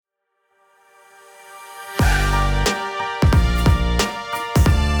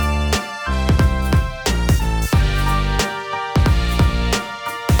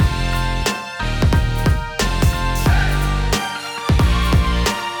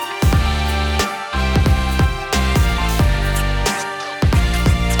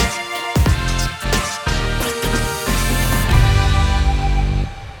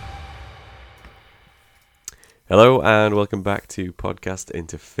Hello and welcome back to Podcast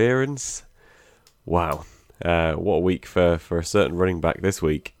Interference. Wow, what a week for a certain running back this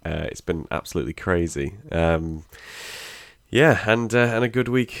week. It's been absolutely crazy. And a good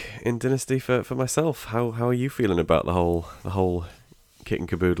week in Dynasty for myself. How are you feeling about the whole kit and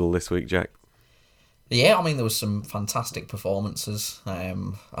caboodle this week, Jack? Yeah, I mean, there was some fantastic performances,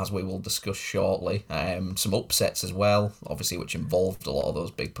 as we will discuss shortly. Some upsets as well, obviously, which involved a lot of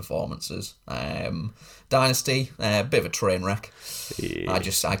those big performances. Dynasty, a bit of a train wreck. Yeah.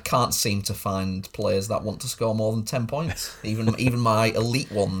 I can't seem to find players that want to score more than 10 points, even my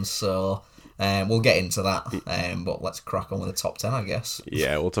elite ones. So we'll get into that. But let's crack on with the top 10, I guess.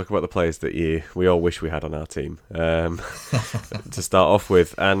 Yeah, we'll talk about the players that we all wish we had on our team to start off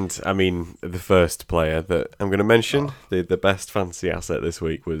with. And, I mean, the first player that I'm going to mention, the best fantasy asset this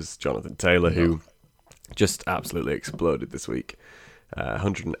week was Jonathan Taylor, who just absolutely exploded this week.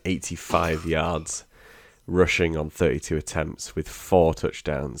 185 yards rushing on 32 attempts with 4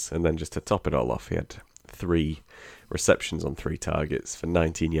 touchdowns. And then just to top it all off, he had 3 receptions on 3 targets for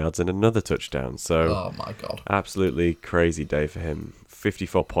 19 yards and another touchdown. So, oh my God, absolutely crazy day for him.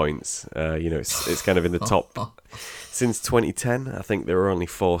 54 points. It's kind of in the top since 2010. I think there were only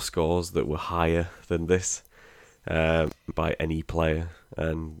 4 scores that were higher than this by any player,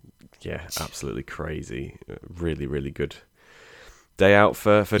 and yeah, absolutely crazy. Really, really good day out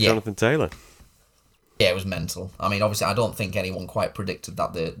for Jonathan Taylor. Yeah, it was mental. I mean, obviously, I don't think anyone quite predicted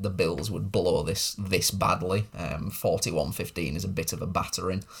that the Bills would blow this badly. 41-15 is a bit of a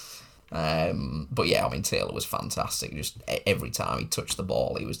battering. But yeah, I mean, Taylor was fantastic. Just every time he touched the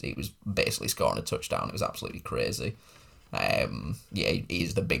ball, he was basically scoring a touchdown. It was absolutely crazy. He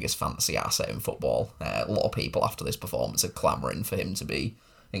is the biggest fantasy asset in football. A lot of people after this performance are clamouring for him to be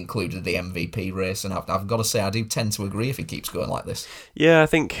included in the MVP race, and I've got to say I do tend to agree if he keeps going like this. Yeah, I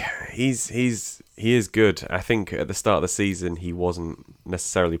think he is good. I think at the start of the season he wasn't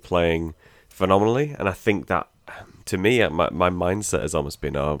necessarily playing phenomenally, and I think that to me my mindset has almost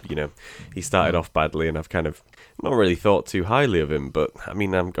been, he started off badly, and I've kind of not really thought too highly of him. But I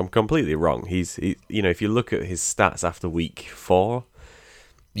mean, I'm completely wrong. He if you look at his stats after week 4,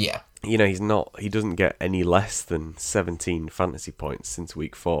 yeah. He doesn't get any less than 17 fantasy points since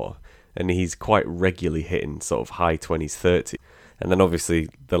week 4. And he's quite regularly hitting sort of high 20s, 30. And then obviously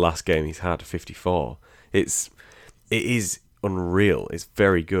the last game he's had, 54. It is unreal. It's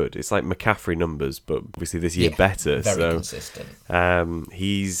very good. It's like McCaffrey numbers, but obviously this year better. Very consistent.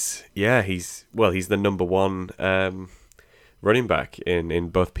 He's the number 1 running back in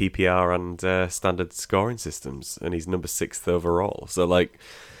both PPR and standard scoring systems. And he's number 6th overall. So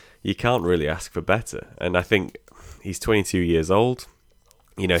you can't really ask for better. And I think he's 22 years old.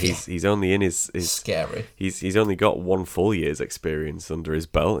 He's only in his scary. He's only got 1 full year's experience under his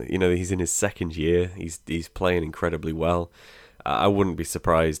belt. He's in his 2nd year. He's playing incredibly well. I wouldn't be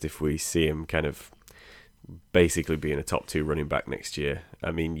surprised if we see him kind of basically being a top 2 running back next year.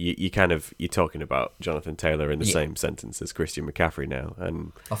 I mean, you're talking about Jonathan Taylor in the same sentence as Christian McCaffrey now,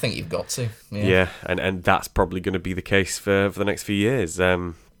 and I think you've got to. Yeah, and that's probably going to be the case for the next few years.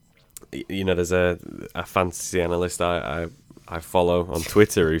 There's a fantasy analyst I follow on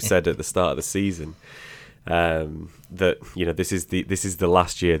Twitter who said at the start of the season that this is the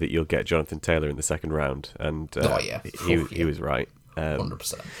last year that you'll get Jonathan Taylor in the 2nd round, and he was right.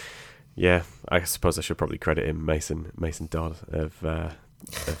 100%. Yeah, I suppose I should probably credit him, Mason Dodd of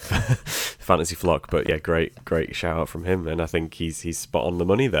Fantasy Flock, but yeah, great shout out from him, and I think he's spot on the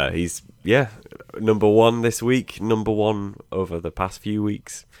money there. He's number 1 this week, number 1 over the past few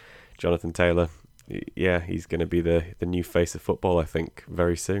weeks. Jonathan Taylor, he's going to be the new face of football, I think,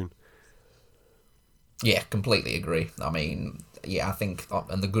 very soon. Yeah, completely agree. I mean, I think,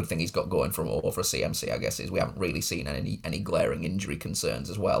 and the good thing he's got going from over CMC, I guess, is we haven't really seen any glaring injury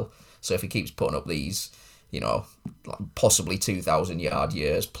concerns as well. So if he keeps putting up these, possibly 2,000-yard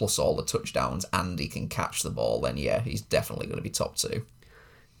years plus all the touchdowns, and he can catch the ball, then he's definitely going to be top 2.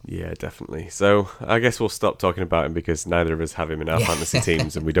 Yeah, definitely. So I guess we'll stop talking about him because neither of us have him in our fantasy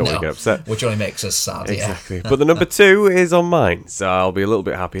teams, and we don't want to get upset. Which only makes us sad. Exactly. Yeah. But the number 2 is on mine, so I'll be a little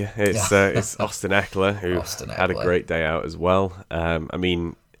bit happier. It's Austin Eckler, who had a great day out as well. I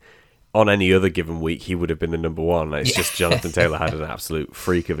mean, on any other given week, he would have been the number 1. It's just Jonathan Taylor had an absolute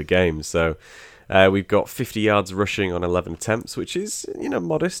freak of a game. So we've got 50 yards rushing on 11 attempts, which is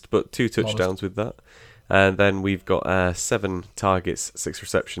modest, but 2 touchdowns with that. And then we've got 7 targets, 6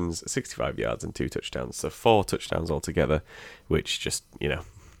 receptions, 65 yards and 2 touchdowns. So 4 touchdowns altogether, which just,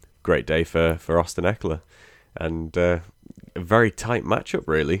 great day for Austin Eckler. And a very tight matchup,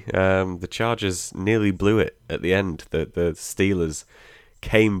 really. The Chargers nearly blew it at the end. The Steelers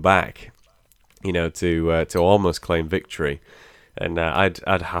came back to almost claim victory. And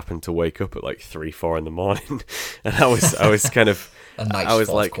I'd happened to wake up at like 3-4 in the morning, and I was kind of I was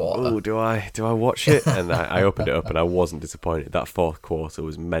like, oh, do I watch it? And I opened it up, and I wasn't disappointed. That fourth quarter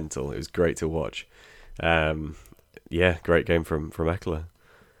was mental. It was great to watch. Great game from Eckler.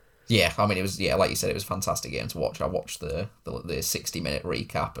 Yeah, I mean, it was, like you said, it was a fantastic game to watch. I watched the 60-minute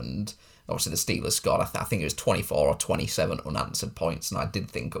recap, and obviously the Steelers scored. I think it was 24 or 27 unanswered points, and I did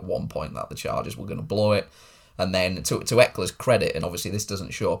think at one point that the Chargers were going to blow it. And then to Eckler's credit, and obviously this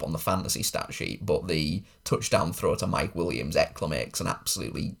doesn't show up on the fantasy stat sheet, but the touchdown throw to Mike Williams, Eckler makes an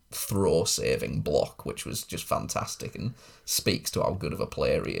absolutely throw-saving block, which was just fantastic and speaks to how good of a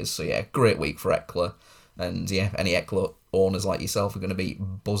player he is. So yeah, great week for Eckler. And yeah, any Eckler owners like yourself are going to be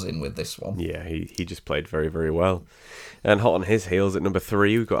buzzing with this one. Yeah, he just played very, very well. And hot on his heels at number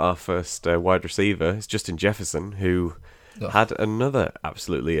 3, we've got our first wide receiver. It's Justin Jefferson, who had another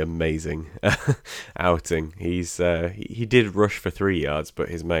absolutely amazing outing. He did rush for 3 yards, but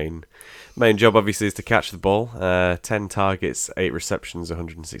his main job obviously is to catch the ball. 10 targets, 8 receptions,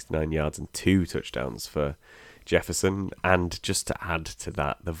 169 yards, and 2 touchdowns for Jefferson. And just to add to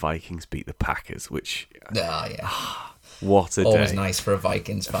that, the Vikings beat the Packers, which what a day. Always nice for a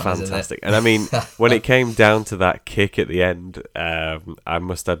Vikings fan. Fantastic. And I mean, when it came down to that kick at the end, I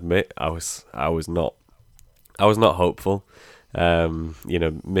must admit I was not hopeful.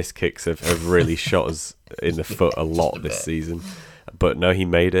 Missed kicks have really shot us in the foot a lot this season. But no, he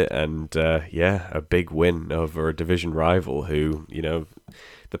made it, and a big win over a division rival who,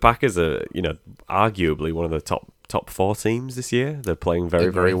 the Packers are, arguably one of the top 4 teams this year. They're playing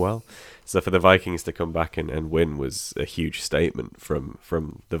very, very well. So for the Vikings to come back and win was a huge statement from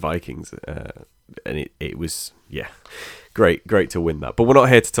the Vikings. And it was, great to win that. But we're not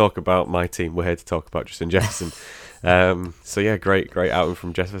here to talk about my team. We're here to talk about Justin Jefferson. Great outing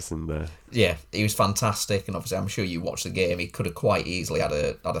from Jefferson there. Yeah, he was fantastic, and obviously I'm sure you watched the game. He could have quite easily had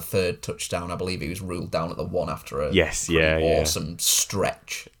a third touchdown. I believe he was ruled down at the 1 after a awesome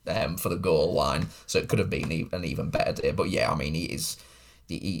stretch for the goal line. So it could have been an even better day. But yeah, I mean, he's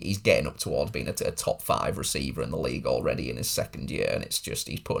getting up towards being a top 5 receiver in the league already in his second year, and it's just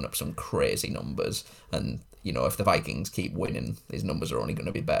he's putting up some crazy numbers. And if the Vikings keep winning, his numbers are only going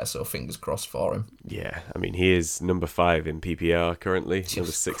to be better, so fingers crossed for him. Yeah, I mean, he is number 5 in PPR currently,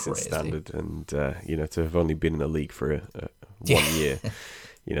 number 6 in standard, and, to have only been in the league for 1 year,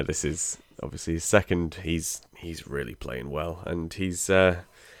 this is obviously his second. He's really playing well, and he's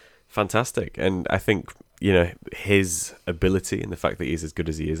fantastic. And I think, his ability and the fact that he's as good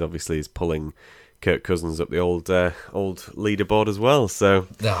as he is, obviously, is pulling Kirk Cousins up the old leaderboard as well. So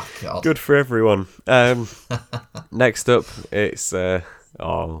good for everyone. Next up, it's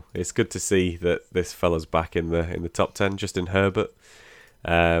good to see that this fella's back in the top 10. Justin Herbert,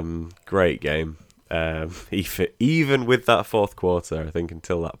 great game. Even with that fourth quarter, I think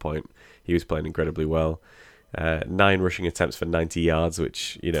until that point he was playing incredibly well. 9 rushing attempts for 90 yards,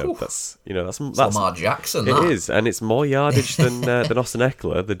 which that's Lamar Jackson. It is, and it's more yardage than Austin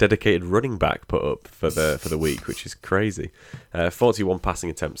Eckler, the dedicated running back, put up for the week, which is crazy. 41 passing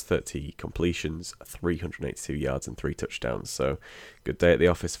attempts, 30 completions, 382 yards, and 3 touchdowns. So good day at the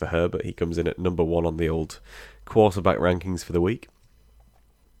office for Herbert. He comes in at number 1 on the old quarterback rankings for the week.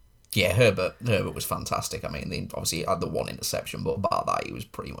 Yeah, Herbert was fantastic. I mean, obviously he had the 1 interception, but about that he was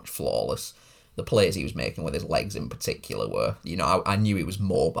pretty much flawless. The plays he was making with his legs in particular were, I knew he was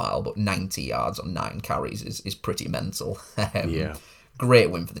mobile, but 90 yards on 9 carries is pretty mental.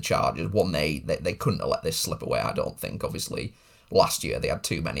 Great win for the Chargers. One they couldn't have let this slip away, I don't think. Obviously, last year they had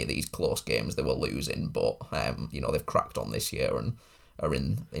too many of these close games they were losing, but they've cracked on this year and are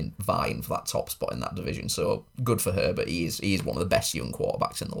in vying for that top spot in that division. So good for Herbert. He is one of the best young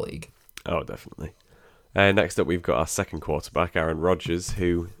quarterbacks in the league. Oh, definitely. Next up, we've got our second quarterback, Aaron Rodgers,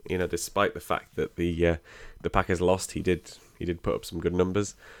 who, despite the fact that the Packers lost, he did put up some good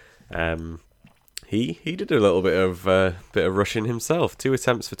numbers. He did a little bit of rushing himself. 2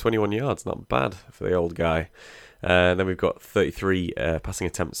 attempts for 21 yards, not bad for the old guy. Then we've got 33 passing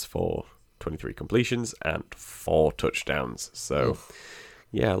attempts for 23 completions and 4 touchdowns. So,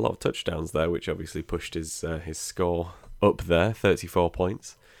 a lot of touchdowns there, which obviously pushed his score up there, 34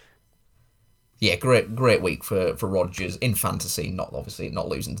 points. Yeah, great week for Rodgers in fantasy. Not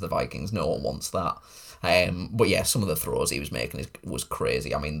losing to the Vikings. No one wants that. But yeah, some of the throws he was making was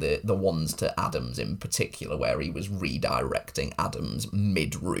crazy. I mean, the ones to Adams in particular, where he was redirecting Adams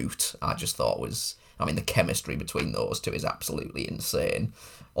mid-route, I just thought the chemistry between those two is absolutely insane.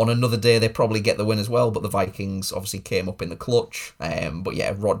 On another day, they probably get the win as well, but the Vikings obviously came up in the clutch. But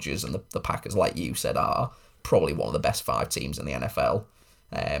yeah, Rodgers and the Packers, like you said, are probably one of the best 5 teams in the NFL.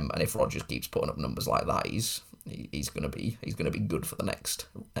 And if Rodgers keeps putting up numbers like that, he's gonna be good for the next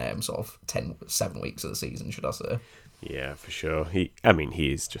sort of 7 weeks of the season, should I say? Yeah, for sure. He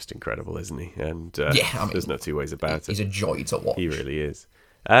is just incredible, isn't he? And there's no two ways about it. He's a joy to watch. He really is.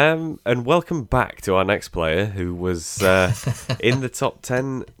 And welcome back to our next player, who was in the top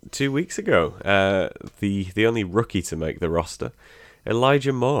 10 2 weeks ago. The only rookie to make the roster,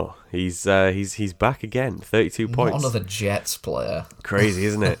 Elijah Moore. He's back again. 32 points. Not another Jets player. Crazy,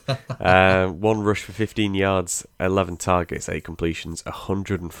 isn't it? 1 rush for 15 yards, 11 targets, 8 completions,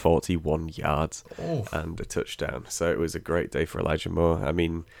 141 yards, and a touchdown. So it was a great day for Elijah Moore. I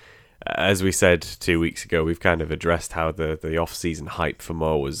mean, as we said 2 weeks ago, we've kind of addressed how the off-season hype for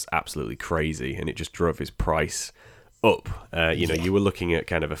Moore was absolutely crazy, and it just drove his price up. You were looking at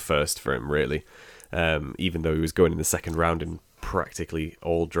kind of a first for him, really, even though he was going in the second round in practically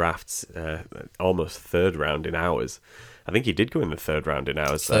all drafts, almost third round in ours. I think he did go in the third round in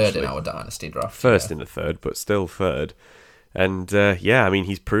ours. Third in our dynasty draft. First in the third, but still third. And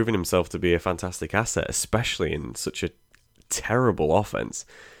he's proven himself to be a fantastic asset, especially in such a terrible offense.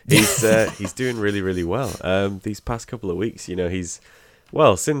 He's doing really, really well. These past couple of weeks,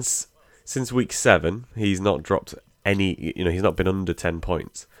 since week 7, he's not dropped any. He's not been under 10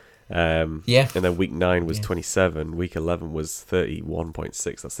 points. And then week 9 was 27. Week 11 was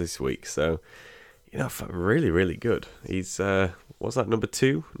 31.6. That's this week. So, really, really good. He's what's that, number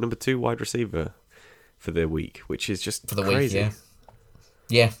two wide receiver for the week, which is just for the crazy. Week.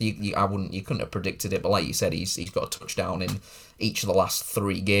 Yeah, you couldn't have predicted it, but like you said, he's got a touchdown in each of the last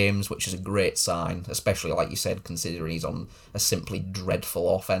 3 games, which is a great sign, especially like you said, considering he's on a simply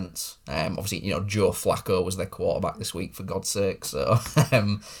dreadful offense. Obviously, Joe Flacco was their quarterback this week, for God's sake. So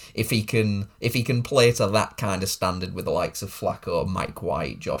if he can play to that kind of standard with the likes of Flacco, Mike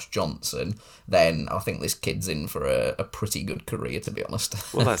White, Josh Johnson, then I think this kid's in for a pretty good career, to be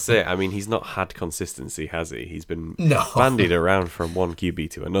honest. Well, that's it. I mean, he's not had consistency, has he? He's been bandied around from one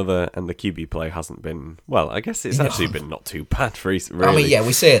QB to another, and the QB play hasn't been, well, I guess it's actually been not too bad for us, really. I mean,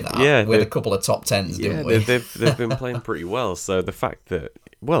 we say that. Yeah, with a couple of top 10s, didn't we? They've been playing pretty well, so the fact that,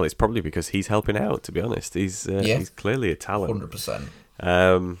 well, it's probably because he's helping out, to be honest. He's clearly a talent.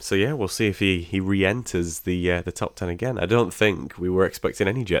 100%. So we'll see if he re-enters the top 10 again. I don't think we were expecting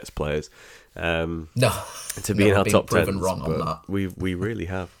any Jets players to be in our top 10. Wrong on that. We really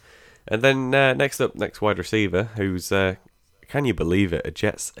have. And then next wide receiver, who's can you believe it? A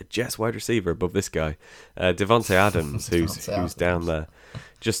Jets wide receiver above this guy, Devontae Adams, who's down there,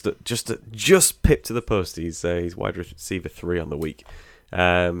 just pipped to the post. He's wide receiver 3 on the week.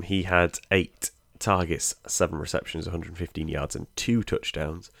 He had 8 targets, 7 receptions, 115 yards, and 2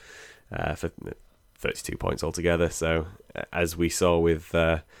 touchdowns for 32 points altogether. So as we saw with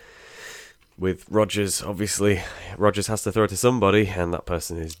Rodgers, obviously Rodgers has to throw to somebody, and that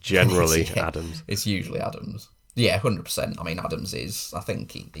person is generally Adams. It's usually Adams. Yeah, 100%. I mean, Adams is, I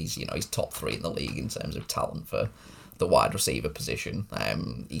think he's top 3 in the league in terms of talent for the wide receiver position.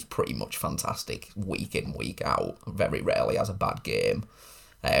 He's pretty much fantastic week in, week out. Very rarely has a bad game.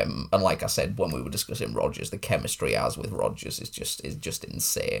 And like I said when we were discussing Rodgers, the chemistry he has with Rodgers is just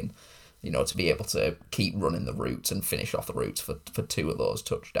insane. To be able to keep running the routes and finish off the routes for 2 of those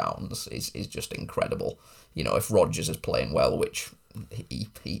touchdowns is just incredible. If Rodgers is playing well, which he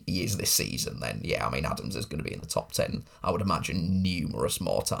is this season, then Adams is going to be in the top 10, I would imagine, numerous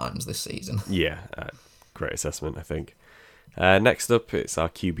more times this season. Yeah, great assessment, I think. Next up, it's our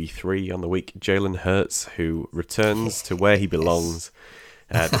QB3 on the week, Jalen Hurts, who returns to where he belongs.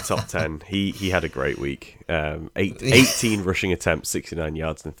 The top 10. He had a great week. 18 rushing attempts, 69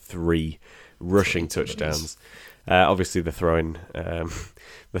 yards, and 3 rushing touchdowns. Obviously, the throwing,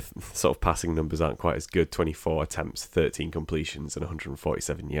 the sort of passing numbers aren't quite as good. 24 attempts, 13 completions, and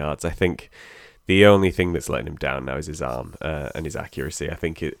 147 yards. I think the only thing that's letting him down now is his arm and his accuracy. I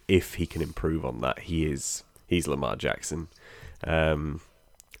think if he can improve on that, he's Lamar Jackson.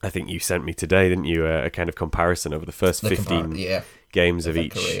 I think you sent me today, didn't you, a kind of comparison over the first 15 games of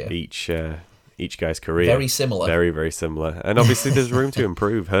each guy's career. Very similar. Very, very similar. And obviously there's room to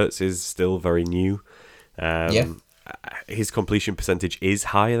improve. Hertz is still very new. His completion percentage is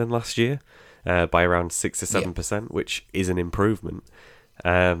higher than last year by around 6 to 7%, which is an improvement.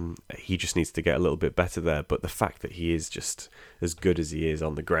 He just needs to get a little bit better there. But the fact that he is just as good as he is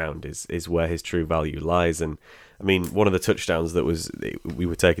on the ground is where his true value lies. And I mean, one of the touchdowns we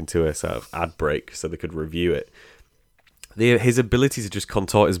were taken to a sort of ad break so they could review it. His ability to just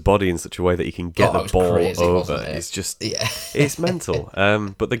contort his body in such a way that he can get the ball crazy, over is just it's mental.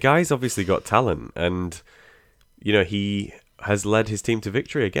 But the guy's obviously got talent, and he has led his team to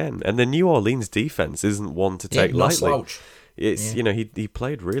victory again. And the New Orleans defense isn't one to take lightly. Slouch. It's he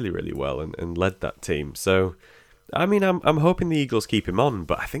played really, really well and led that team. So, I mean, I'm hoping the Eagles keep him on,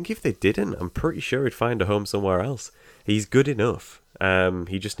 but I think if they didn't, I'm pretty sure he'd find a home somewhere else. He's good enough.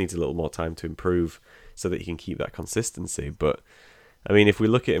 He just needs a little more time to improve so that he can keep that consistency. But, I mean, if we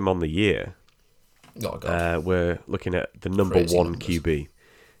look at him on the year, we're looking at the number Crazy one numbers. QB.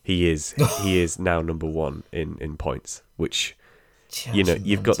 He is now number one in points, which,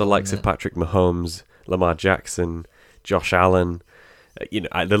 you've got the likes of Patrick Mahomes, Lamar Jackson, Josh Allen.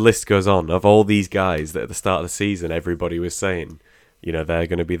 The list goes on of all these guys that at the start of the season everybody was saying, they're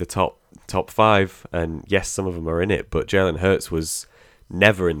going to be the top five, and yes, some of them are in it, but Jalen Hurts was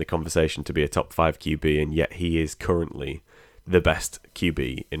never in the conversation to be a top 5 QB, and yet he is currently the best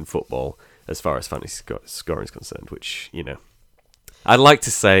QB in football as far as fantasy scoring is concerned, which, I'd like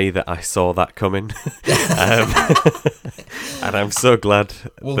to say that I saw that coming. And I'm so glad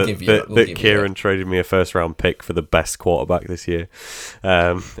that Kieran traded me a first-round pick for the best quarterback this year.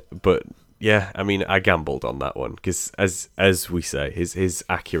 But, yeah, I mean, I gambled on that one because, as we say, his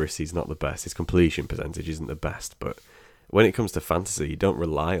accuracy is not the best. His completion percentage isn't the best. But when it comes to fantasy, you don't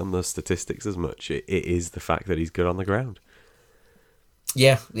rely on those statistics as much. It is the fact that he's good on the ground.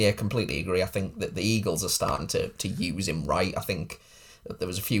 Yeah, completely agree. I think that the Eagles are starting to use him right. I think there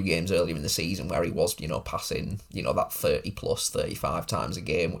was a few games earlier in the season where he was, passing, that 30 plus 35 times a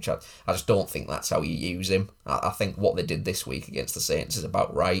game, which I just don't think that's how you use him. I think what they did this week against the Saints is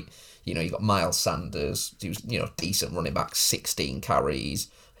about right. You got Miles Sanders, who's, decent running back, 16 carries,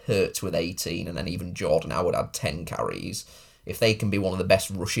 Hurts with 18, and then even Jordan Howard had 10 carries. If they can be one of the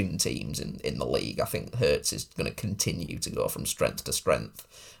best rushing teams in the league, I think Hurts is going to continue to go from strength to strength.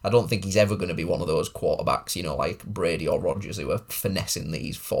 I don't think he's ever going to be one of those quarterbacks, like Brady or Rodgers, who are finessing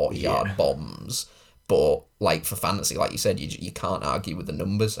these 40-yard bombs. But, for fantasy, like you said, you can't argue with the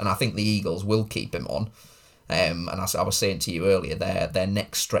numbers. And I think the Eagles will keep him on. And as I was saying to you earlier, their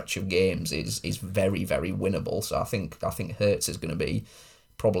next stretch of games is very, very winnable. So I think Hurts is going to be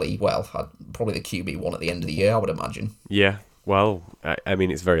probably the QB1 at the end of the year, I would imagine. Yeah. Well, I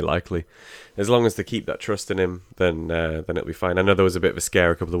mean, it's very likely. As long as they keep that trust in him, then it'll be fine. I know there was a bit of a scare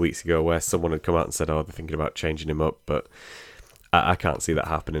a couple of weeks ago where someone had come out and said, they're thinking about changing him up, but I can't see that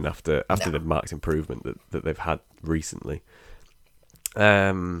happening after the marked improvement that they've had recently.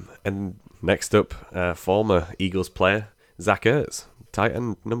 And next up, former Eagles player, Zach Ertz, tight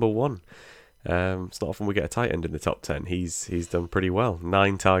end number 1. It's not often we get a tight end in the top 10. He's done pretty well.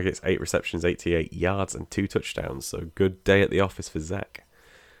 9 targets, 8 receptions, 88 yards, and 2 touchdowns. So good day at the office for Zach.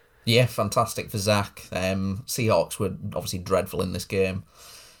 Yeah, fantastic for Zach. Seahawks were obviously dreadful in this game.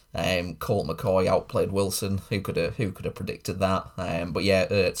 Colt McCoy outplayed Wilson. Who could have predicted that? But yeah,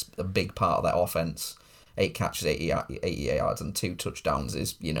 Ertz, a big part of that offense. 8 catches, 80 yards, and 2 touchdowns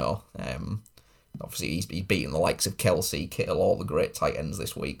is, obviously he's beaten the likes of Kelsey, Kittle, all the great tight ends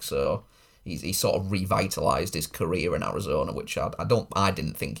this week. So he's sort of revitalized his career in Arizona, which I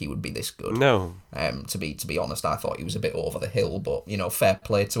didn't think he would be this good. No. To be honest, I thought he was a bit over the hill, but fair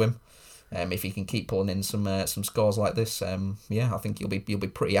play to him. If he can keep pulling in some scores like this, I think you'll be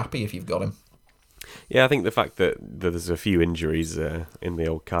pretty happy if you've got him. Yeah, I think the fact that there's a few injuries in the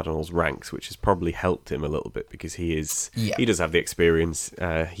old Cardinals ranks, which has probably helped him a little bit because he does have the experience.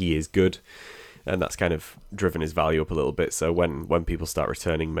 He is good. And that's kind of driven his value up a little bit. So when people start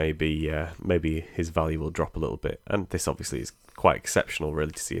returning, maybe his value will drop a little bit. And this obviously is quite exceptional,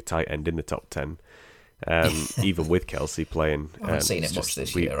 really, to see a tight end in the top 10, even with Kelsey playing. I haven't seen it much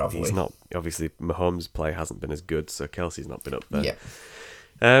this year, have we? He's not, obviously, Mahomes' play hasn't been as good, so Kelsey's not been up there. Yeah.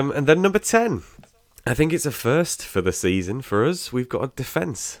 And then number 10. I think it's a first for the season for us. We've got a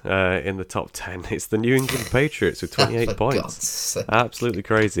defence in the top 10. It's the New England Patriots with 28 points. Absolutely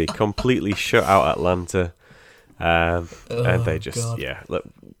crazy. Completely shut out Atlanta. And they just, Look,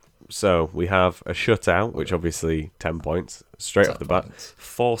 so we have a shutout, which obviously 10 points straight off the bat.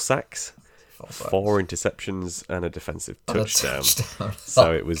 4 sacks. 4 interceptions and a defensive touchdown.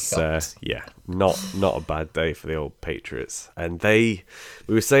 So it was, not a bad day for the old Patriots. And we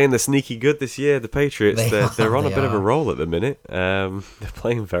were saying they're sneaky good this year. The Patriots, they're on a bit of a roll at the minute. They're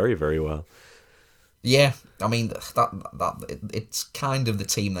playing very, very well. Yeah, I mean that it's kind of the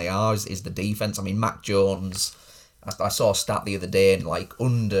team they are. Is the defense. I mean, Mac Jones. I saw a stat the other day, and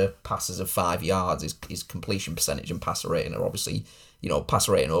under passes of 5 yards, his completion percentage and passer rating are obviously,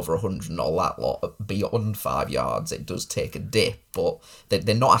 passer rating over 100 and all that lot. Beyond 5 yards, it does take a dip, but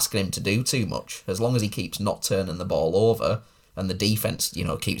they're not asking him to do too much. As long as he keeps not turning the ball over, and the defense,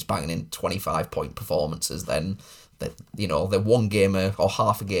 keeps banging in 25-point performances, then they're 1 game or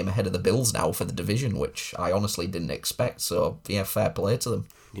half a game ahead of the Bills now for the division, which I honestly didn't expect. So yeah, fair play to them.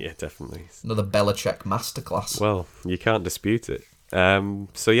 Yeah, definitely. Another Belichick masterclass. Well, you can't dispute it.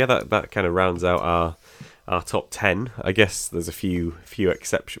 So yeah, that kind of rounds out our top 10. I guess there's a few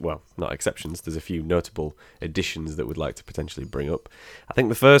exceptions. Well, not exceptions. There's a few notable additions that we'd like to potentially bring up. I think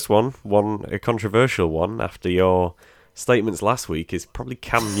the first one, a controversial one after your statements last week, is probably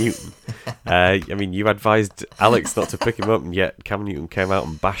Cam Newton. I mean, you advised Alex not to pick him up, and yet Cam Newton came out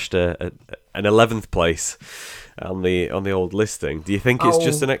and bashed an 11th place on the old listing. Do you think it's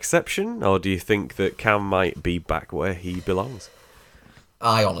just an exception, or do you think that Cam might be back where he belongs?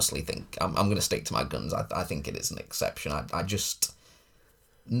 I honestly think I'm going to stick to my guns. I think it is an exception. I just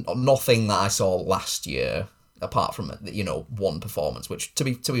nothing that I saw last year, apart from one performance, which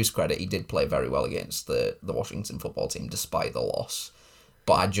to his credit, he did play very well against the Washington football team despite the loss.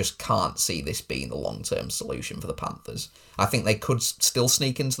 But I just can't see this being the long-term solution for the Panthers. I think they could still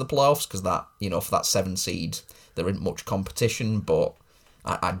sneak into the playoffs because that for that 7 seed there isn't much competition, but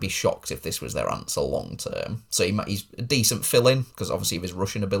I'd be shocked if this was their answer long term. So he's a decent fill-in because obviously of his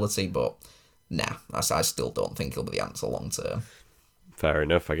rushing ability, but I still don't think he'll be the answer long term. Fair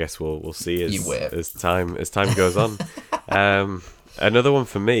enough. I guess we'll see as time goes on. Another one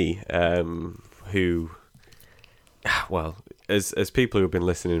for me, who, well, as people who have been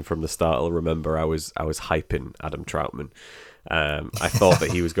listening from the start will remember, I was hyping Adam Troutman. I thought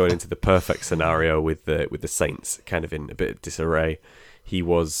that he was going into the perfect scenario with the Saints, kind of in a bit of disarray. He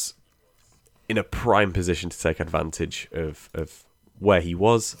was in a prime position to take advantage of where he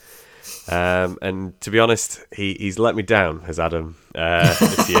was. And to be honest, he's let me down as Adam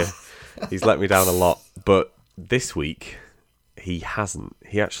this year. He's let me down a lot. But this week, he hasn't.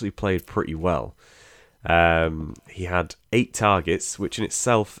 He actually played pretty well. He had 8 targets, which in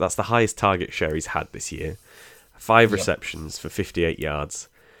itself, that's the highest target share he's had this year. 5 receptions for 58 yards.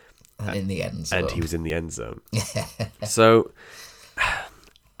 And in the end zone. And he was in the end zone. So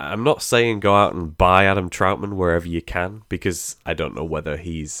I'm not saying go out and buy Adam Troutman wherever you can, because I don't know whether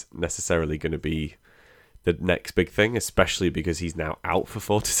he's necessarily going to be the next big thing, especially because he's now out for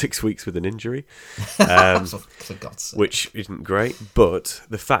 4 to 6 weeks with an injury, for God's sake. Which isn't great. But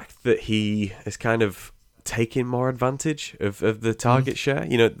the fact that he is kind of taking more advantage of the target share,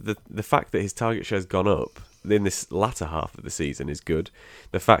 the fact that his target share has gone up in this latter half of the season is good.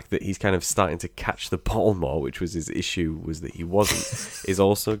 The fact that he's kind of starting to catch the ball more, which was his issue, was that he wasn't, is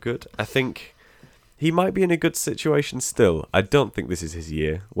also good. I think he might be in a good situation still. I don't think this is his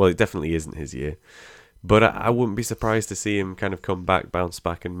year. Well, it definitely isn't his year. But I wouldn't be surprised to see him kind of come back, bounce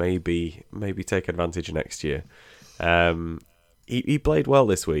back, and maybe take advantage next year. He played well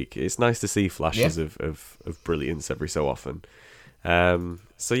this week. It's nice to see flashes of brilliance every so often.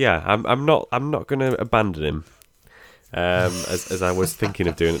 So yeah, I'm not going to abandon him, as I was thinking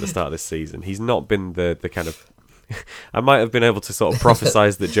of doing at the start of this season. He's not been the kind of. I might have been able to sort of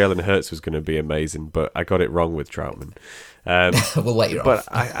prophesize that Jalen Hurts was going to be amazing, but I got it wrong with Troutman. We'll let you off. But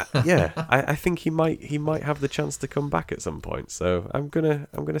I I think he might have the chance to come back at some point. So I'm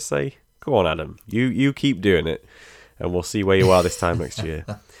gonna say, go on, Adam. You keep doing it, and we'll see where you are this time next year.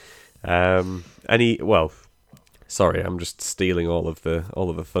 Sorry, I'm just stealing all of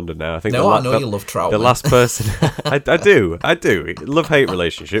the thunder now. I think I know you love Troutman. The last person, I do, love-hate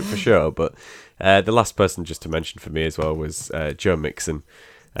relationship for sure. But the last person just to mention for me as well was Joe Mixon.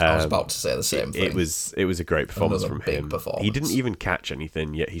 I was about to say the same thing. It was a great performance from him. Performance. He didn't even catch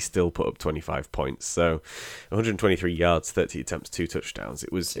anything, yet he still put up 25 points. So 123 yards, 30 attempts, 2 touchdowns.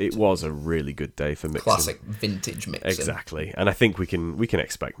 It was a really good day for Mixon. Classic vintage Mixon. Exactly, and I think we can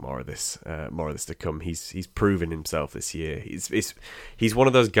expect more of this to come. He's proven himself this year. He's one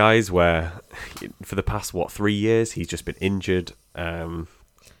of those guys where for the past 3 years he's just been injured.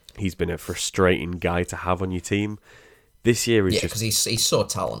 He's been a frustrating guy to have on your team. This year is because he's so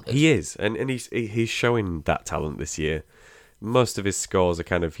talented. He is, and he's showing that talent this year. Most of his scores are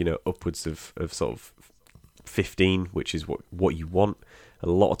kind of upwards of sort of 15, which is what you want. A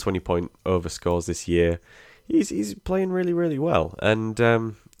lot of 20-point over scores this year. He's playing really, really well, and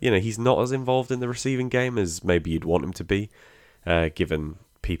he's not as involved in the receiving game as maybe you'd want him to be, given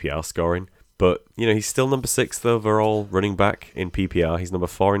PPR scoring. But he's still number 6th overall running back in PPR. He's number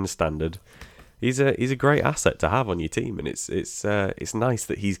 4 in the standard. He's a great asset to have on your team, and it's nice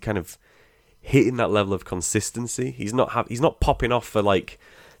that he's kind of hitting that level of consistency. He's not popping off for like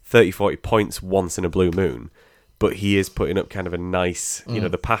 30-40 points once in a blue moon, but he is putting up kind of a nice,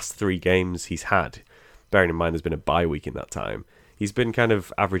 the past 3 games he's had, bearing in mind there's been a bye week in that time, he's been kind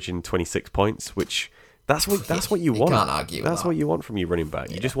of averaging 26 points, which that's what you want. Can't argue that's what you want from your running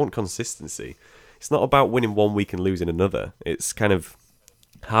back. You just want consistency. It's not about winning one week and losing another. It's kind of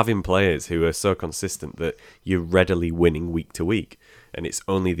having players who are so consistent that you're readily winning week to week, and it's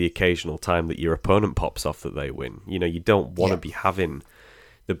only the occasional time that your opponent pops off that they win. You don't want to be having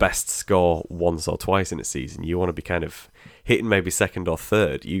the best score once or twice in a season. You want to be kind of hitting maybe second or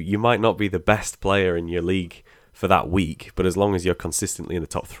third. You might not be the best player in your league for that week, but as long as you're consistently in the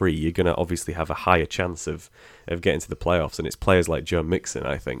top 3, you're going to obviously have a higher chance of getting to the playoffs. And it's players like Joe Mixon,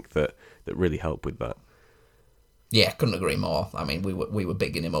 I think, that really help with that. Yeah, couldn't agree more. I mean, we were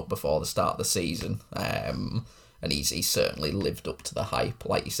bigging him up before the start of the season, and he's certainly lived up to the hype.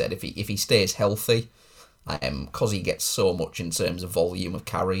 Like you said, if he stays healthy, because he gets so much in terms of volume of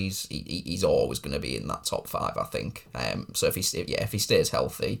carries, he's always going to be in that top 5, I think. So if he stays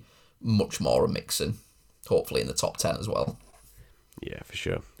healthy, much more a Mixon, hopefully in the top 10 as well. Yeah, for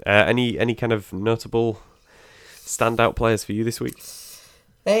sure. Any kind of notable standout players for you this week?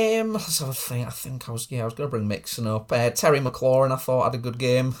 So I think I was going to bring Mixon up. Terry McLaurin, I thought, had a good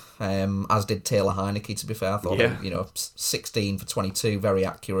game, as did Taylor Heineke, to be fair. I thought, 16 for 22, very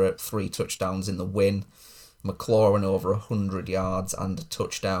accurate, 3 touchdowns in the win. McLaurin over 100 yards and a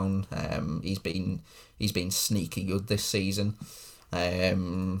touchdown. He's been sneaky good this season.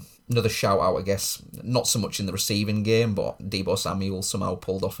 Another shout out, I guess, not so much in the receiving game, but Deebo Samuel somehow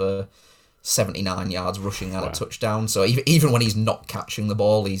pulled off a 79 yards rushing and a touchdown. So even when he's not catching the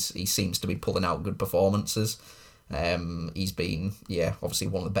ball, he seems to be pulling out good performances. He's been, obviously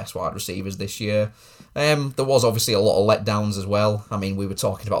one of the best wide receivers this year. There was obviously a lot of letdowns as well. I mean, we were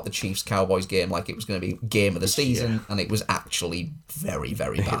talking about the Chiefs-Cowboys game like it was going to be game of the season, and it was actually very,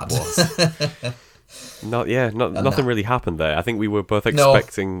 very bad. It was. Nothing really happened there. I think we were both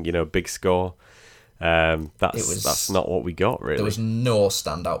expecting, big score. That's not what we got, really. There was no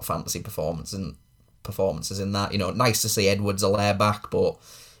standout fantasy performances in that. Nice to see Edwards-Helaire back, but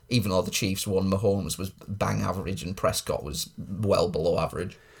even though the Chiefs won, Mahomes was bang average and Prescott was well below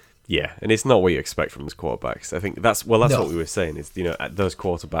average. Yeah, and it's not what you expect from those quarterbacks. I think that's what we were saying is, those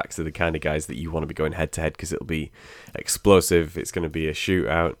quarterbacks are the kind of guys that you want to be going head-to-head because it'll be explosive, it's going to be a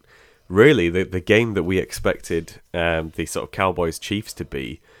shootout. Really, the game that we expected the sort of Cowboys-Chiefs to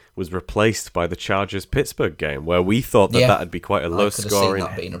be was replaced by the Chargers-Pittsburgh game, where we thought that'd be quite a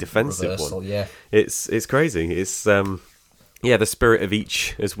low-scoring defensive one. Yeah. It's crazy. It's the spirit of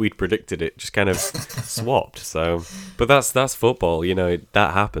each, as we'd predicted it, just kind of swapped. So, but that's football.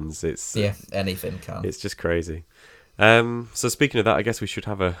 That happens. It's anything can. It's just crazy. So speaking of that, I guess we should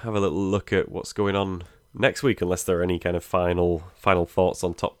have a little look at what's going on next week, unless there are any kind of final thoughts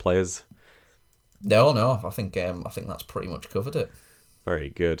on top players. No. I think that's pretty much covered it. Very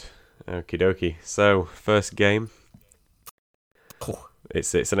good. Okie dokie. So, first game.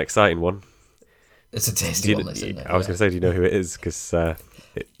 It's an exciting one. It's a tasty one, isn't it? I was going to say, do you know who it is? Because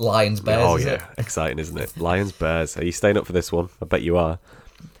Lions-Bears, Oh, yeah. Exciting, isn't it? Lions-Bears. Are you staying up for this one? I bet you are.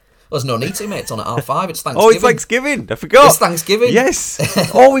 Well, there's no need to, mate. It's on at 5:30. It's Thanksgiving. Oh, it's Thanksgiving. I forgot. It's Thanksgiving.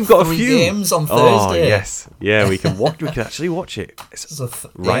 Yes. Oh, we've got a 3 few games on Thursday. Oh, yes. Yeah, we can actually watch it. It's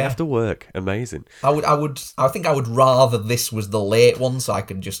after work. Amazing. I think I would rather this was the late one so I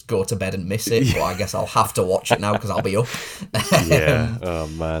could just go to bed and miss it. But I guess I'll have to watch it now because I'll be up. Yeah. Oh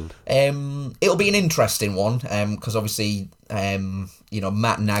man. It'll be an interesting one because obviously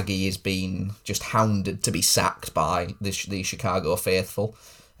Matt Nagy has been just hounded to be sacked by the Chicago faithful.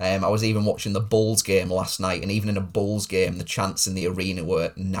 I was even watching the Bulls game last night, and even in a Bulls game, the chants in the arena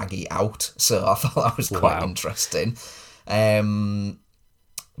were Nagy out. So I thought that was quite interesting. But I mean,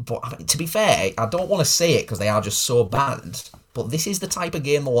 to be fair, I don't want to say it because they are just so bad. But this is the type of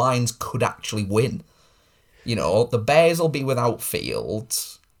game the Lions could actually win. The Bears will be without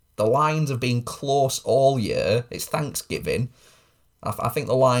Fields. The Lions have been close all year. It's Thanksgiving. I think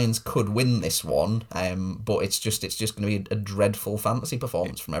the Lions could win this one, but it's just going to be a dreadful fantasy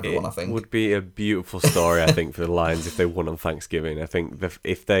performance from everyone, I think. It would be a beautiful story, I think, for the Lions if they won on Thanksgiving. I think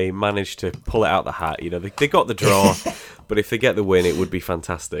if they managed to pull it out the hat, they got the draw, but if they get the win, it would be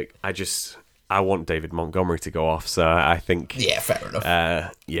fantastic. I want David Montgomery to go off, so I think... Yeah, fair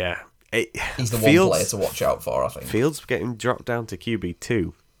enough. He's the one player to watch out for, I think. Fields getting dropped down to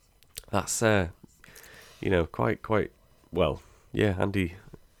QB2. That's, quite well... Yeah, Andy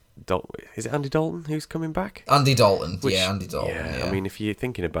Dalton. Is it Andy Dalton who's coming back? Andy Dalton. Andy Dalton. Yeah. I mean, if you're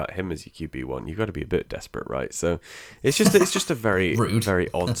thinking about him as your QB1, you've got to be a bit desperate, right? So it's just a very very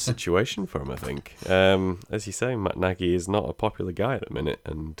odd situation for him, I think. As you say, Matt Nagy is not a popular guy at the minute,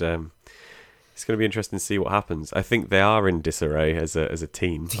 and it's going to be interesting to see what happens. I think they are in disarray as a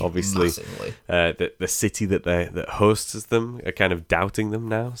team. Obviously, the city that hosts them are kind of doubting them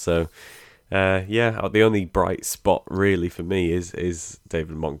now. So. The only bright spot really for me is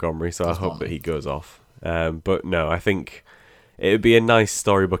David Montgomery, so I hope that he goes off. But no, I think it would be a nice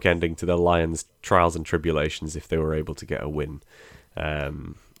storybook ending to the Lions' trials and tribulations if they were able to get a win.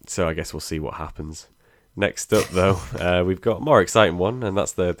 So I guess we'll see what happens. Next up, though, we've got a more exciting one, and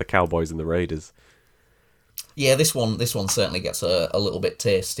that's the Cowboys and the Raiders. Yeah, this one certainly gets a little bit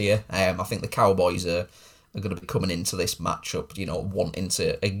tastier. I think the Cowboys are going to be coming into this matchup, wanting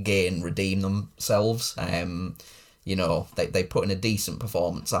to again redeem themselves. They put in a decent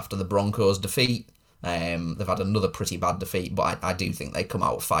performance after the Broncos defeat. They've had another pretty bad defeat, but I do think they come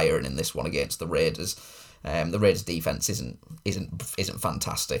out firing in this one against the Raiders. The Raiders' defense isn't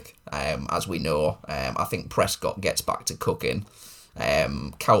fantastic, as we know. I think Prescott gets back to cooking.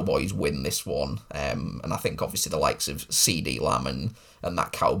 Cowboys win this one, and I think obviously the likes of CD Lamb and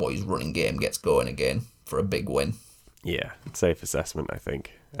that Cowboys running game gets going again for a big win. Yeah, safe assessment, I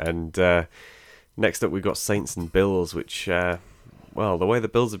think. And next up we've got Saints and Bills, which, the way the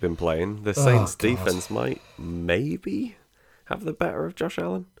Bills have been playing, the Saints defense might maybe have the better of Josh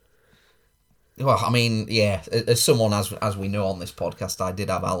Allen. Well, I mean, yeah, as someone as we know on this podcast, I did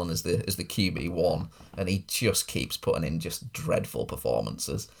have Allen as the QB1, and he just keeps putting in just dreadful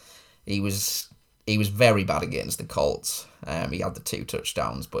performances. He was very bad against the Colts. He had the 2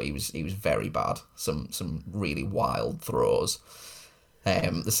 touchdowns, but he was very bad. Some really wild throws.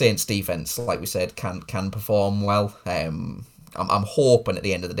 The Saints defense, like we said, can perform well. I'm hoping at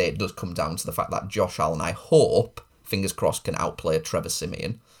the end of the day it does come down to the fact that Josh Allen, I hope, fingers crossed, can outplay Trevor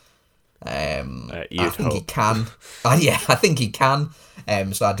Siemian. I think he can. I think he can.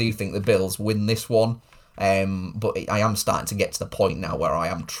 So I do think the Bills win this one. But I am starting to get to the point now where I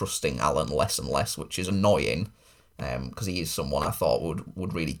am trusting Allen less and less, which is annoying. Because he is someone I thought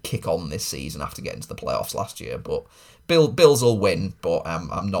would really kick on this season after getting to the playoffs last year. But Bills will win. But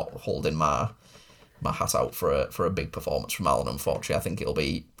I'm not holding my hat out for a big performance from Allen. Unfortunately, I think it'll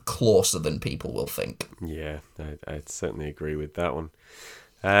be closer than people will think. Yeah, I'd certainly agree with that one.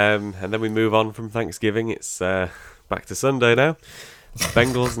 And then we move on from Thanksgiving. It's back to Sunday now.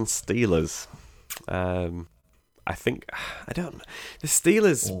 Bengals and Steelers. The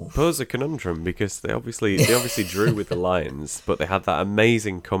Steelers pose a conundrum because they obviously drew with the Lions, but they had that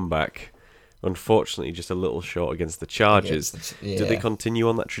amazing comeback. Unfortunately, just a little short against the Chargers. Do they continue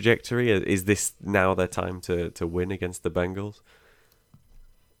on that trajectory? Is this now their time to win against the Bengals?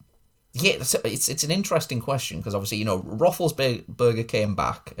 Yeah, it's an interesting question because obviously, Roethlisberger came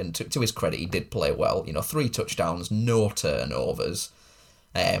back and to his credit, he did play well. 3 touchdowns, no turnovers,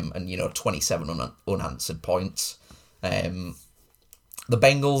 and 27 unanswered points. The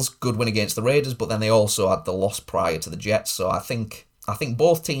Bengals, good win against the Raiders, but then they also had the loss prior to the Jets. So I think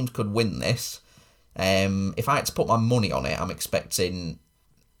both teams could win this. If I had to put my money on it, I'm expecting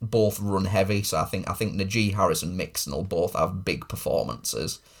both run heavy. So I think Najee Harris and Mixon will both have big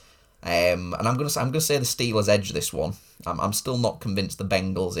performances. And I'm gonna say the Steelers edge this one. I'm still not convinced the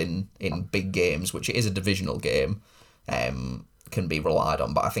Bengals in big games, which it is a divisional game, can be relied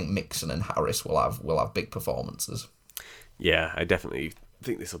on. But I think Mixon and Harris will have big performances. Yeah, I definitely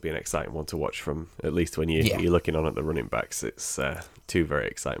think this will be an exciting one to watch from, at least when you're looking on at the running backs. It's 2 very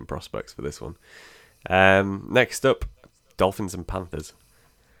exciting prospects for this one. Next up, Dolphins and Panthers.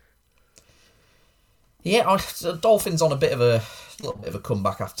 Yeah, so Dolphins on a little bit of a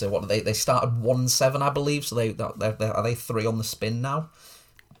comeback after what they started 1-7, I believe. So are they 3 on the spin now?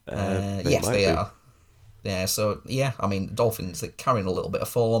 Yes, they are. Yeah, so I mean Dolphins, they're carrying a little bit of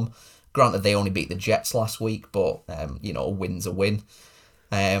form. Granted, they only beat the Jets last week, but a win's a win.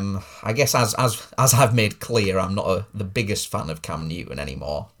 I guess as I've made clear, I'm not the biggest fan of Cam Newton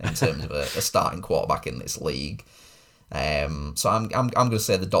anymore in terms of a starting quarterback in this league. So I'm going to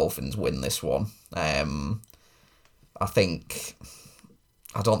say the Dolphins win this one. I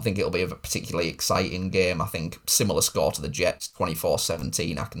don't think it'll be a particularly exciting game. I think similar score to the Jets,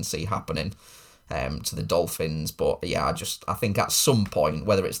 24-17, I can see happening to the Dolphins. But yeah, I think at some point,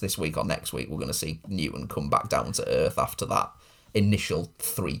 whether it's this week or next week, we're going to see Newton come back down to earth after that initial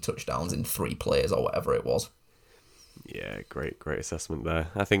 3 touchdowns in 3 plays or whatever it was. Yeah, great assessment there.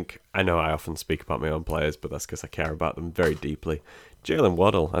 I know I often speak about my own players, but that's because I care about them very deeply. Jalen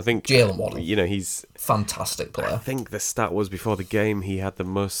Waddle, he's fantastic player. I think the stat was before the game he had the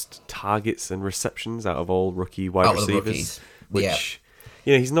most targets and receptions out of all rookie wide receivers, which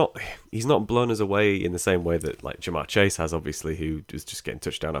he's not blown us away in the same way that like Jamar Chase has, obviously, who was just getting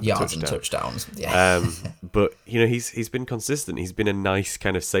touchdown after yards touchdown. And touchdowns. Yeah. But he's been consistent. He's been a nice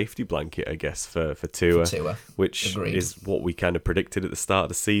kind of safety blanket, I guess, for Tua, which Agreed. Is what we kind of predicted at the start of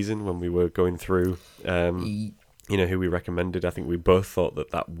the season when we were going through who we recommended. I think we both thought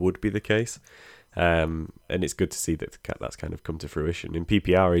that would be the case. And it's good to see that that's kind of come to fruition. In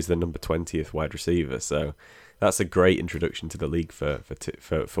PPR, he's the number 20th wide receiver, so that's a great introduction to the league for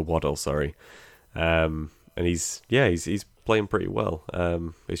Waddle. Sorry, and he's playing pretty well.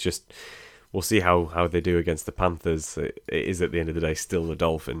 It's just we'll see how they do against the Panthers. It is at the end of the day still the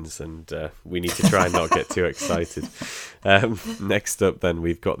Dolphins, and we need to try and not get too excited. Next up, then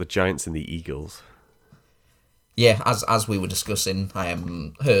we've got the Giants and the Eagles. Yeah, as we were discussing,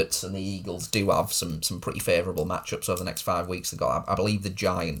 Hurts and the Eagles do have some pretty favourable matchups over the next 5 weeks. They've got, I believe, the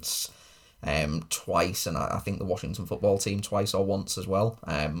Giants twice, and I think the Washington football team twice or once as well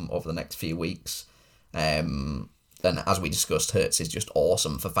over the next few weeks. And as we discussed, Hurts is just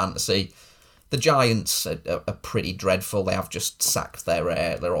awesome for fantasy. The Giants are pretty dreadful. They have just sacked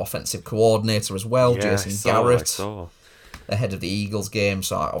their offensive coordinator as well, Jason Garrett, ahead of the Eagles game.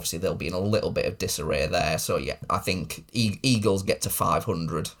 So obviously they'll be in a little bit of disarray there. So yeah, I think Eagles get to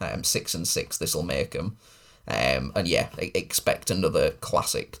 500, 6-6. This will make them. And yeah, expect another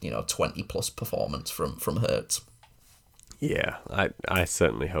classic, 20+ performance from Hurts. Yeah, I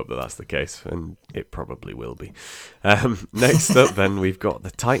certainly hope that that's the case, and it probably will be. Next up, then, we've got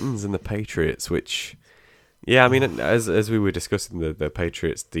the Titans and the Patriots, which, yeah, I mean, as we were discussing, the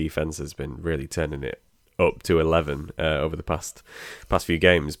Patriots' defense has been really turning it up to 11 over the past few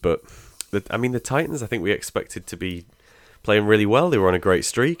games. But, the Titans, I think we expected to be playing really well. They were on a great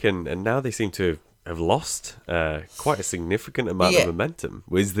streak, and now they seem to have lost quite a significant amount of momentum.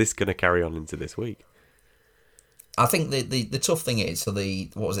 Is this going to carry on into this week? I think the tough thing is, the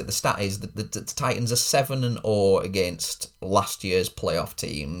stat is that the Titans are 7-0 against last year's playoff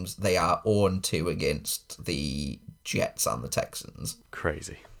teams. They are 0-2 against the Jets and the Texans.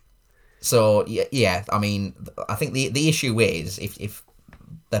 Crazy. So yeah, I mean, I think the issue is if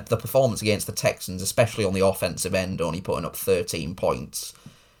the performance against the Texans, especially on the offensive end, only putting up 13 points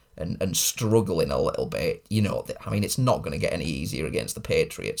and struggling a little bit, I mean, it's not going to get any easier against the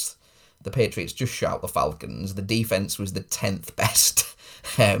Patriots. The Patriots just shout the Falcons. The defense was the 10th best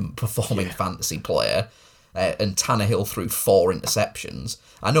performing fantasy player, and Tannehill threw 4 interceptions.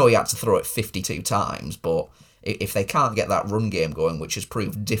 I know he had to throw it 52 times, but if they can't get that run game going, which has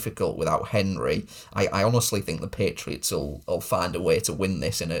proved difficult without Henry, I honestly think the Patriots will find a way to win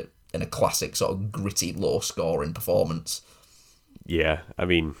this in a classic sort of gritty, low-scoring performance. Yeah, I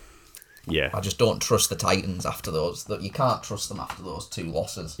mean, yeah. I just don't trust the Titans after those. You can't trust them after those 2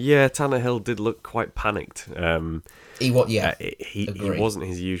 losses. Yeah, Tannehill did look quite panicked. He wasn't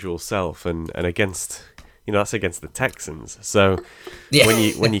his usual self, and against, that's against the Texans. So yeah.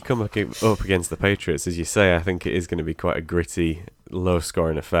 when you come up against the Patriots, as you say, I think it is going to be quite a gritty,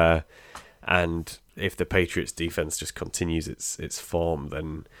 low-scoring affair. And if the Patriots' defense just continues its form,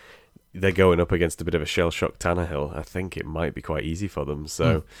 then they're going up against a bit of a shell-shocked Tannehill. I think it might be quite easy for them.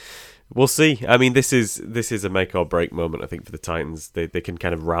 So. We'll see. I mean, this is a make or break moment, I think, for the Titans. They can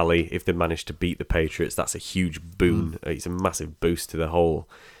kind of rally if they manage to beat the Patriots. That's a huge boon. It's a massive boost to the whole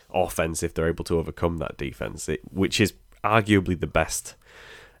offense if they're able to overcome that defense, which is arguably the best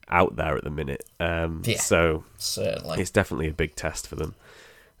out there at the minute. So certainly, it's definitely a big test for them.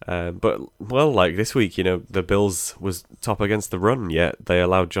 But like this week, the Bills was top against the run, yet they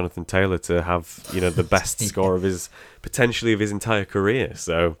allowed Jonathan Taylor to have the best score of his entire career.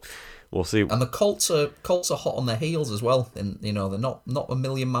 So. We'll see. And the Colts are hot on their heels as well, and they're not a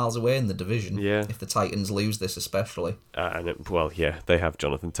million miles away in the division. Yeah. If the Titans lose this, especially. They have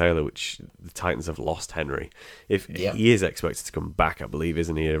Jonathan Taylor, which the Titans have lost Henry. He is expected to come back, I believe,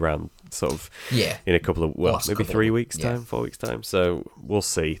 isn't he? Around sort of in a couple of maybe 3 weeks time, 4 weeks time. So we'll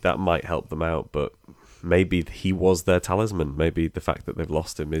see. That might help them out, but maybe he was their talisman. Maybe the fact that they've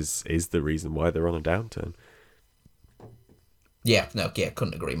lost him is the reason why they're on a downturn.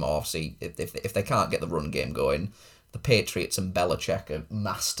 Couldn't agree more. Obviously, if they can't get the run game going, the Patriots and Belichick are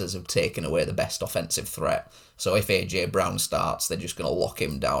masters of taking away the best offensive threat. So if AJ Brown starts, they're just going to lock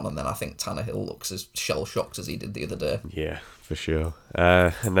him down, and then I think Tannehill looks as shell-shocked as he did the other day. Yeah, for sure.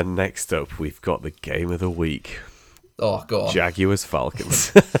 And then next up, we've got the game of the week. Oh, go on. Jaguars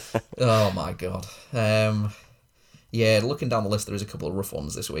Falcons. Oh, my God. Looking down the list, there is a couple of rough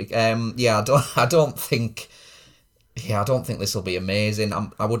ones this week. I don't think this will be amazing.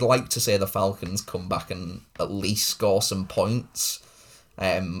 I would like to say the Falcons come back and at least score some points.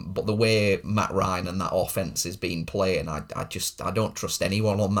 But the way Matt Ryan and that offense is being playing, I don't trust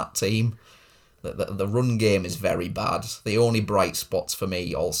anyone on that team. The run game is very bad. The only bright spots for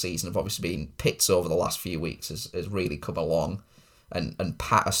me all season have obviously been Pitts over the last few weeks has really come along, and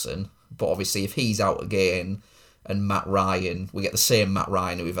Patterson. But obviously if he's out again, and Matt Ryan, we get the same Matt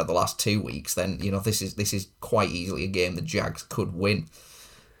Ryan who we've had the last 2 weeks, then this is quite easily a game the Jags could win.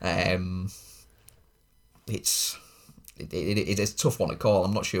 It's it's a tough one to call.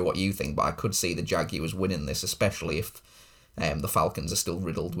 I'm not sure what you think, but I could see the Jaguars winning this, especially if the Falcons are still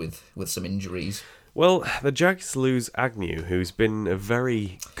riddled with some injuries. Well, the Jags lose Agnew, who's been a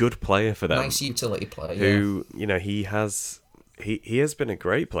very good player for them. Nice utility player. Who, he has been a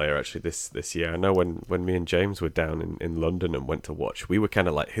great player actually this year. I know when me and James were down in London and went to watch, we were kind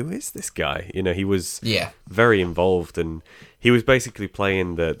of like, who is this guy? He was very involved, and he was basically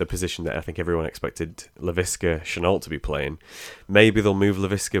playing the position that I think everyone expected Laviska Shenault to be playing. Maybe they'll move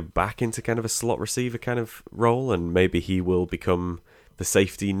Laviska back into kind of a slot receiver kind of role, and maybe he will become the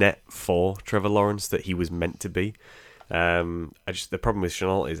safety net for Trevor Lawrence that he was meant to be. The problem with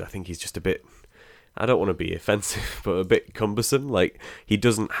Shenault is I think he's just a bit, I don't want to be offensive, but a bit cumbersome. Like, he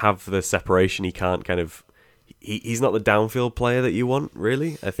doesn't have the separation. He can't kind of, he's not the downfield player that you want,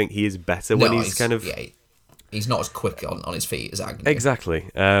 really. I think he is better when he's kind of... Yeah, he's not as quick on his feet as Agnew.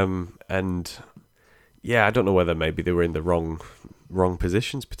 Exactly. And yeah, I don't know whether maybe they were in the wrong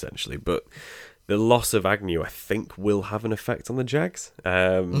positions potentially, but the loss of Agnew, I think, will have an effect on the Jags.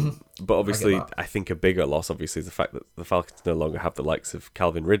 But obviously, I think a bigger loss, obviously, is the fact that the Falcons no longer have the likes of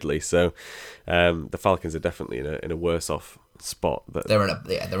Calvin Ridley. So the Falcons are definitely in a worse off spot. They're in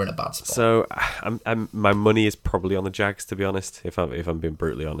a bad spot. So my money is probably on the Jags, to be honest. If I'm being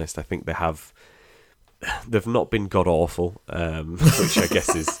brutally honest, I think they've not been god awful, which I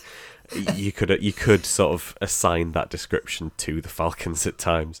guess is. You could sort of assign that description to the Falcons at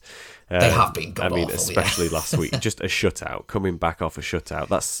times. They have been god awful, especially last week, just a shutout, coming back off a shutout.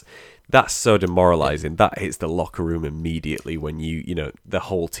 That's so demoralising. That hits the locker room immediately when the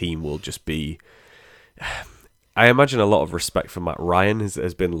whole team will just be. I imagine a lot of respect for Matt Ryan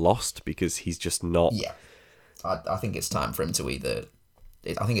has been lost because he's just not. Yeah, I think it's time for him to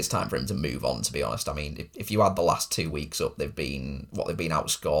move on, to be honest. I mean, if you add the last 2 weeks up, they've been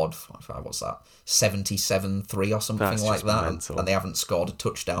outscored, what's that, 77-3 or something like that, and they haven't scored a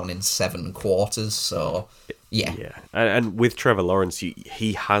touchdown in 7 quarters, so yeah. Yeah, and with Trevor Lawrence,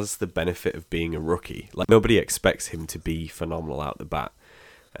 he has the benefit of being a rookie. Like, nobody expects him to be phenomenal out the bat.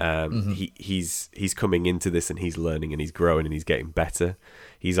 He's coming into this and he's learning and he's growing and he's getting better.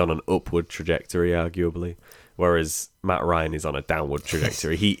 He's on an upward trajectory, arguably. Whereas Matt Ryan is on a downward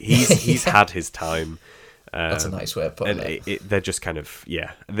trajectory. He's had his time. That's a nice way of putting it. They're just kind of,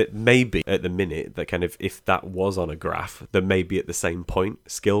 maybe at the minute, that kind of, if that was on a graph, they're maybe at the same point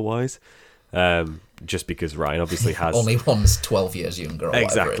skill-wise. Just because Ryan obviously has... Only one's 12 years younger. Or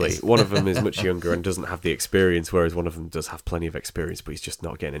exactly. One of them is much younger and doesn't have the experience, whereas one of them does have plenty of experience, but he's just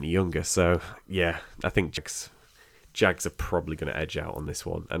not getting any younger. So, yeah, I think Jags are probably going to edge out on this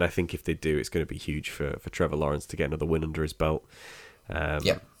one, and I think if they do, it's going to be huge for Trevor Lawrence to get another win under his belt.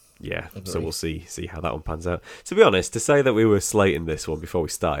 Yeah, so we'll see how that one pans out. To be honest, to say that we were slating this one before we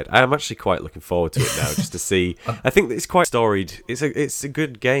started, I am actually quite looking forward to it now, just to see. I think that it's quite storied. It's a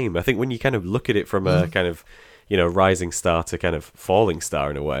good game. I think when you kind of look at it from a kind of rising star to kind of falling star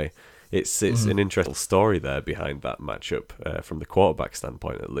in a way, it's an interesting story there behind that matchup from the quarterback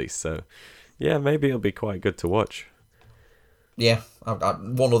standpoint at least. So yeah, maybe it'll be quite good to watch. Yeah,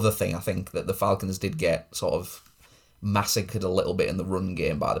 one other thing, I think that the Falcons did get sort of massacred a little bit in the run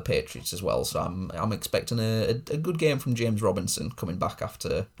game by the Patriots as well. So I'm expecting a good game from James Robinson coming back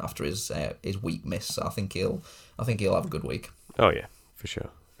after his week miss. So I think he'll have a good week. Oh yeah, for sure.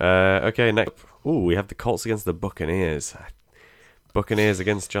 Okay, next. We have the Colts against the Buccaneers. Buccaneers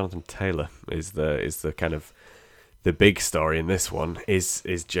against Jonathan Taylor is the kind of the big story in this one. Is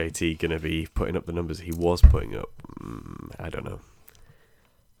JT going to be putting up the numbers he was putting up? I don't know.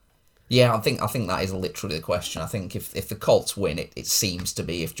 Yeah, I think that is literally the question. I think if the Colts win, it seems to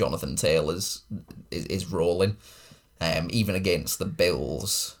be if Jonathan Taylor is rolling. Even against the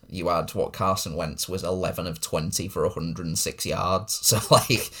Bills, you had Carson Wentz was 11 of 20 for 106 yards. So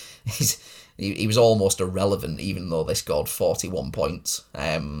like he was almost irrelevant, even though they scored 41 points.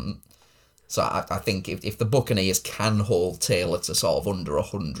 So I think if the Buccaneers can hold Taylor to sort of under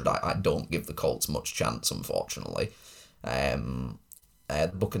 100, I don't give the Colts much chance, unfortunately.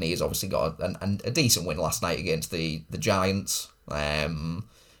 The Buccaneers obviously got a decent win last night against the Giants.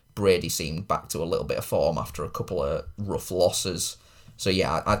 Brady seemed back to a little bit of form after a couple of rough losses. So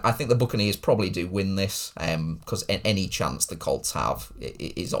yeah, I think the Buccaneers probably do win this, because any chance the Colts have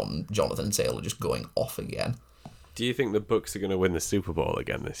is on Jonathan Taylor just going off again. Do you think the Bucs are going to win the Super Bowl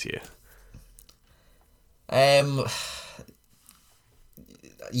again this year?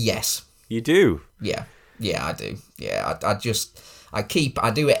 Yes. You do? Yeah, I do. Yeah,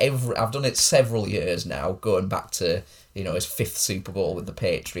 I do it I've done it several years now, going back to, his 5th Super Bowl with the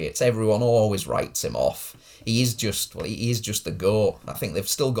Patriots. Everyone always writes him off. He is just the GOAT. I think they've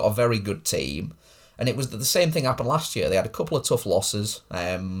still got a very good team. And it was the same thing happened last year. They had a couple of tough losses,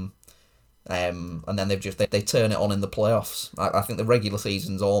 and then they turn it on in the playoffs. I think the regular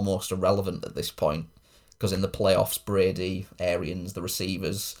season's almost irrelevant at this point, because in the playoffs, Brady, Arians, the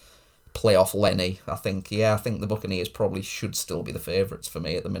receivers, playoff Lenny. I think the Buccaneers probably should still be the favourites for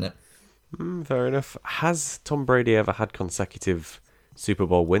me at the minute. Fair enough. Has Tom Brady ever had consecutive Super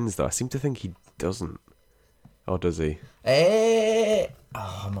Bowl wins, though? I seem to think he doesn't. Or does he? I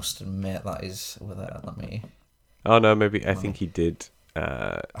must admit that is... Let me... Oh, no, maybe... I think he did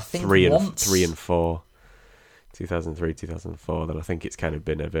 3 and 4. 2003, 2004. Then I think it's kind of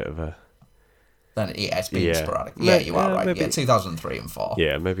been a bit of a... Then it's been sporadic. Yeah, you are right. Maybe, 2003 and 4.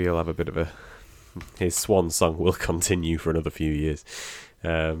 Yeah, maybe he'll have a bit of a... His swan song will continue for another few years,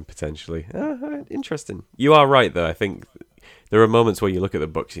 potentially. Interesting. You are right, though. I think there are moments where you look at the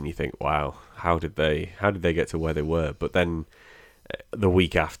Bucs and you think, "Wow, how did they get to where they were?" But then the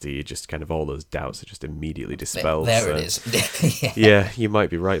week after, you just kind of all those doubts are just immediately dispelled. There it is. Yeah, you might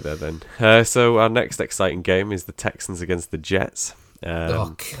be right there then. So our next exciting game is the Texans against the Jets.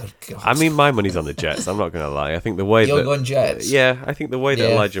 Oh, good God. I mean, my money's on the Jets. I'm not going to lie. I think the way You're going Jets? Yeah, I think the way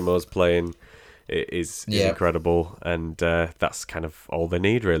that Elijah Moore's playing is incredible, and that's kind of all they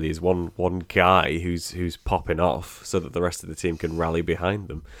need really is one guy who's popping off so that the rest of the team can rally behind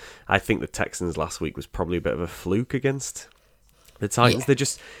them. I think the Texans last week was probably a bit of a fluke against the Titans. They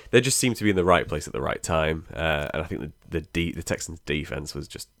just seem to be in the right place at the right time, and I think the Texans defense was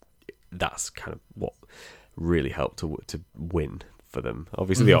just, that's kind of what really helped to win for them.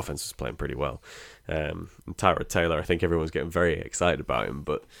 Obviously the offense was playing pretty well, and Tyrod Taylor, I think everyone's getting very excited about him,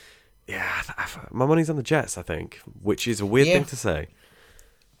 but yeah, my money's on the Jets, I think, which is a weird thing to say.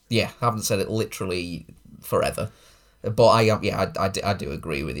 Yeah, I haven't said it literally forever, but I do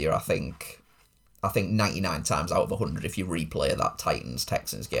agree with you. I think 99 times out of 100, if you replay that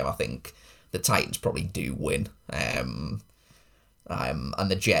Titans-Texans game, I think the Titans probably do win. And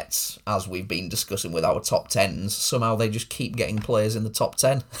the Jets, as we've been discussing with our top 10s, somehow they just keep getting players in the top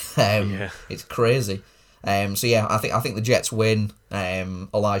 10. It's crazy. I think the Jets win.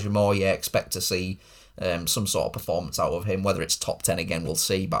 Elijah Moore, expect to see some sort of performance out of him. Whether it's top 10 again, we'll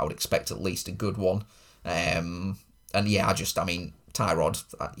see, but I would expect at least a good one. Tyrod,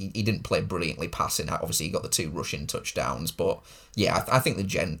 he didn't play brilliantly passing. Obviously, he got the 2 rushing touchdowns, but I think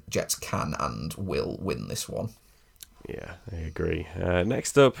the Jets can and will win this one. Yeah, I agree.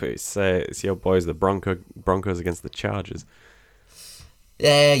 Next up, it's your boys, the Broncos against the Chargers.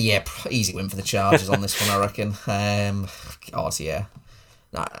 Easy win for the Chargers on this one, I reckon.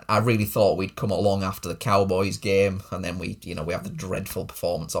 I really thought we'd come along after the Cowboys game, and then we have the dreadful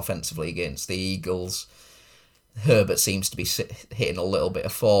performance offensively against the Eagles. Herbert seems to be hitting a little bit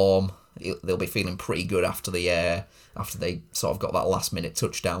of form. They'll be feeling pretty good after they sort of got that last minute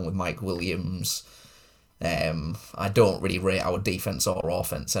touchdown with Mike Williams. I don't really rate our defense or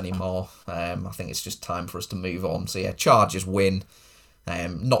offense anymore. I think it's just time for us to move on. So Chargers win.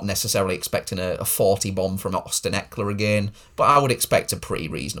 Not necessarily expecting a 40 bomb from Austin Eckler again, but I would expect a pretty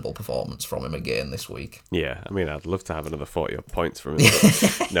reasonable performance from him again this week. Yeah, I mean, I'd love to have another 40 points from him.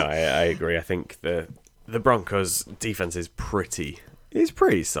 But no, I agree. I think the Broncos' defense is pretty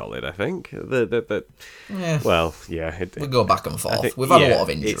solid, I think. We go back and forth. We've had a lot of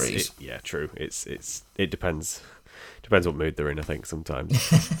injuries. True. It depends. Depends what mood they're in, I think,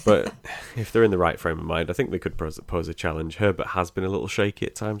 sometimes. But if they're in the right frame of mind, I think they could pose a challenge. Herbert has been a little shaky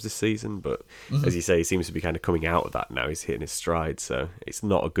at times this season, but as you say, he seems to be kind of coming out of that now. He's hitting his stride, so it's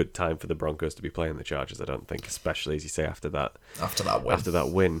not a good time for the Broncos to be playing the Chargers, I don't think, especially, as you say, after that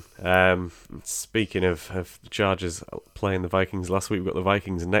win. Speaking of the Chargers playing the Vikings last week, we've got the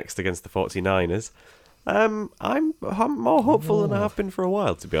Vikings next against the 49ers. I'm more hopeful than I have been for a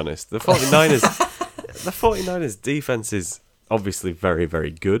while, to be honest. The 49ers defense is obviously very,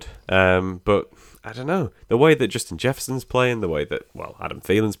 very good, but I don't know, the way that Justin Jefferson's playing, the way that Adam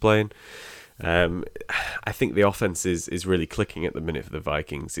Thielen's playing, I think the offense is really clicking at the minute for the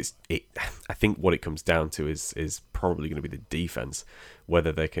Vikings. I think what it comes down to is probably going to be the defense,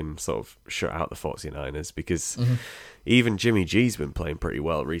 whether they can sort of shut out the 49ers, because even Jimmy G's been playing pretty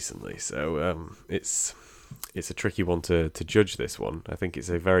well recently, so it's a tricky one to judge, this one. I think it's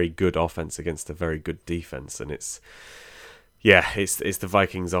a very good offense against a very good defense, and it's the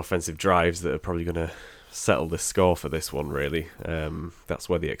Vikings' offensive drives that are probably going to settle the score for this one, really. That's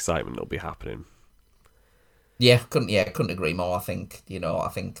where the excitement will be happening. Couldn't agree more. I think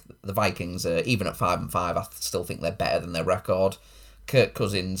the Vikings, even at 5-5, I still think they're better than their record. Kirk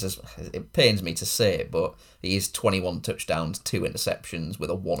Cousins, it pains me to say it, but he is 21 touchdowns, 2 interceptions with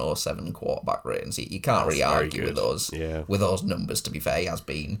a 107 quarterback rating. So you can't really argue with those numbers, to be fair. He has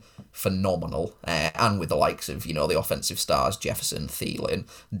been phenomenal. And with the likes of, the offensive stars, Jefferson, Thielen,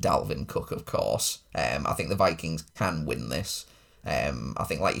 Dalvin Cook, of course. I think the Vikings can win this. I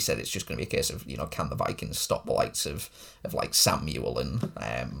think, like you said, it's just going to be a case of, can the Vikings stop the likes of like Samuel and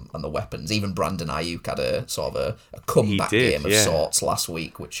the weapons? Even Brandon Ayuk had a sort of a comeback game of sorts last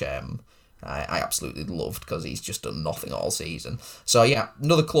week, which I absolutely loved because he's just done nothing all season. So yeah,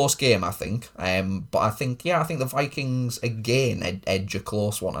 another close game, I think. But I think the Vikings again edge a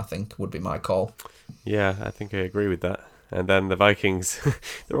close one. I think would be my call. Yeah, I think I agree with that. And then the Vikings,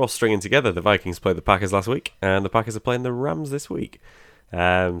 they're all stringing together. The Vikings played the Packers last week, and the Packers are playing the Rams this week.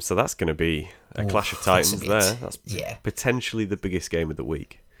 So that's going to be a clash of titans there. That's potentially the biggest game of the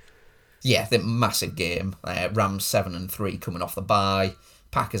week. Yeah, the massive game. Rams 7-3 coming off the bye.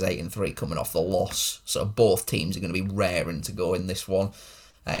 Packers 8-3 coming off the loss. So both teams are going to be raring to go in this one.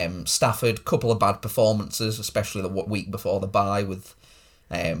 Stafford, couple of bad performances, especially the week before the bye with...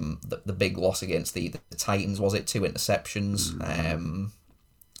 the big loss against the Titans, was it? 2 interceptions.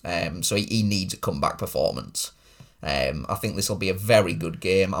 So he needs a comeback performance. I think this will be a very good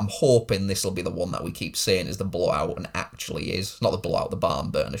game. I'm hoping this will be the one that we keep saying is the blowout, and actually is. Not the blowout, the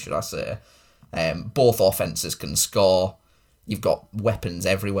barn burner, should I say. Both offenses can score. You've got weapons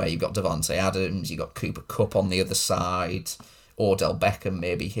everywhere. You've got Davante Adams. You've got Cooper Kupp on the other side. Odell Beckham,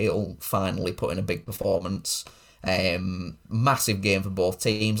 maybe he'll finally put in a big performance. Massive game for both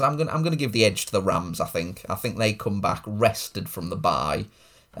teams. I'm gonna give the edge to the Rams. I think they come back rested from the bye,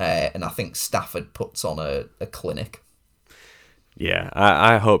 and I think Stafford puts on a clinic. Yeah,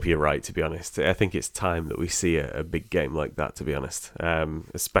 I hope you're right, to be honest. I think it's time that we see a big game like that, to be honest,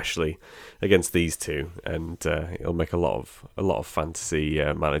 especially against these two, and it'll make a lot of fantasy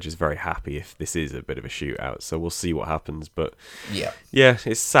managers very happy if this is a bit of a shootout. So we'll see what happens, but yeah,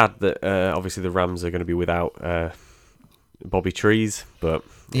 it's sad that obviously the Rams are going to be without Bobby Trees, but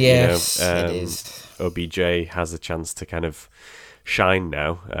it is. OBJ has a chance to kind of shine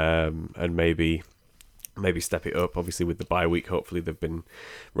now, and maybe step it up. Obviously with the bye week, hopefully they've been,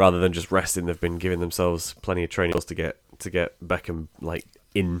 rather than just resting, they've been giving themselves plenty of training to get Beckham like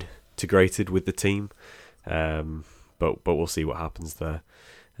integrated with the team. But we'll see what happens there.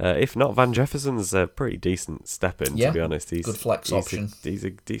 If not, Van Jefferson's a pretty decent step in, to be honest. He's good flex option. He's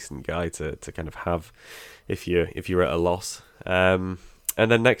a decent guy to kind of have if you're at a loss. And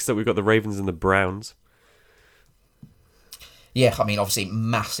then next up we've got the Ravens and the Browns. Yeah, I mean, obviously,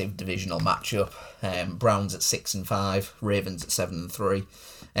 massive divisional matchup. Browns at 6-5, Ravens at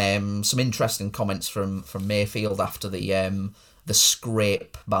 7-3. Some interesting comments from Mayfield after the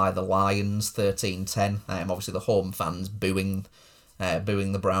scrape by the Lions, 13-10. Obviously, the home fans booing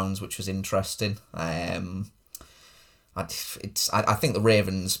the Browns, which was interesting. I think the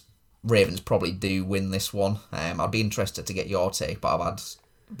Ravens probably do win this one. I'd be interested to get your take, but I've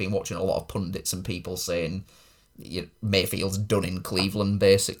been watching a lot of pundits and people saying Mayfield's done in Cleveland,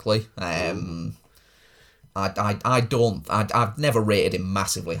 basically. I've never rated him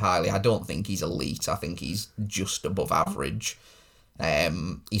massively highly. I don't think he's elite. I think he's just above average.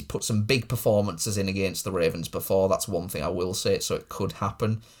 He's put some big performances in against the Ravens before. That's one thing I will say, so it could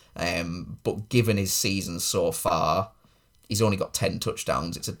happen. But given his season so far, he's only got 10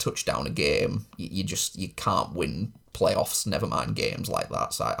 touchdowns. It's a touchdown a game. You can't win playoffs, never mind games like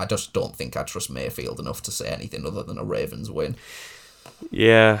that. So I just don't think I trust Mayfield enough to say anything other than a Ravens win.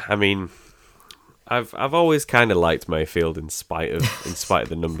 Yeah, I mean, I've always kind of liked Mayfield in spite of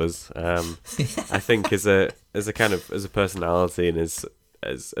the numbers. I think as a personality and as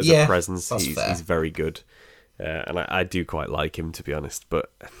a presence, he's very good, and I do quite like him, to be honest. But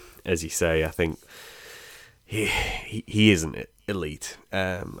as you say, I think he isn't elite.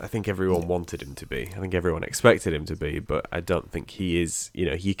 I think everyone wanted him to be. I think everyone expected him to be, but I don't think he is.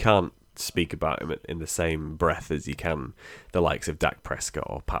 You can't speak about him in the same breath as you can the likes of Dak Prescott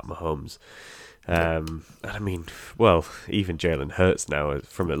or Pat Mahomes. And I mean, well, even Jalen Hurts now,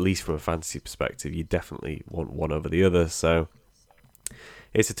 from a fantasy perspective, you definitely want one over the other. So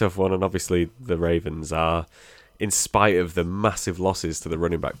it's a tough one, and obviously the Ravens are, in spite of the massive losses to the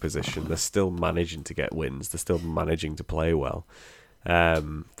running back position, they're still managing to get wins. They're still managing to play well.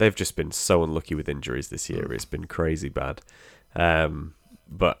 They've just been so unlucky with injuries this year. It's been crazy bad.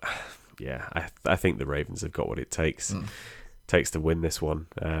 But yeah, I think the Ravens have got what it takes to win this one.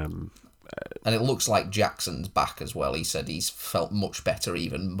 And it looks like Jackson's back as well. He said he's felt much better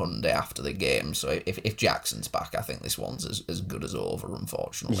even Monday after the game. So if Jackson's back, I think this one's as good as over,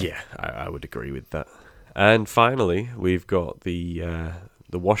 unfortunately. Yeah, I would agree with that. And finally, we've got the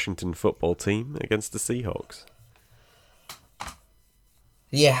Washington football team against the Seahawks.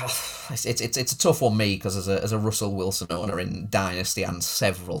 Yeah, it's a tough one me because as a Russell Wilson owner in Dynasty and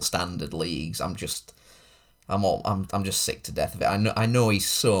several standard leagues, I'm just sick to death of it. I know he's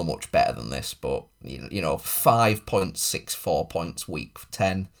so much better than this, but 5.64 points week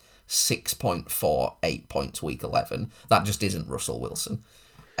 10, 6.48 points week 11. That just isn't Russell Wilson.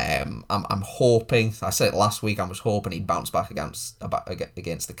 I'm hoping. I said it last week. I was hoping he'd bounce back against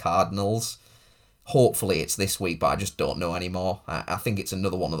the Cardinals. Hopefully it's this week, but I just don't know anymore. I think it's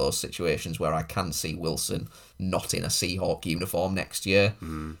another one of those situations where I can see Wilson not in a Seahawk uniform next year.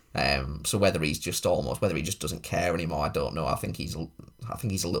 So whether he just doesn't care anymore, I don't know. I think he's a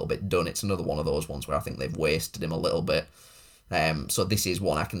little bit done. It's another one of those ones where I think they've wasted him a little bit. So this is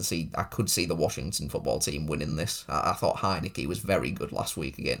one I could see the Washington football team winning this. I thought Heineke was very good last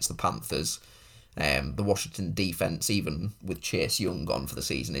week against the Panthers. The Washington defense, even with Chase Young gone for the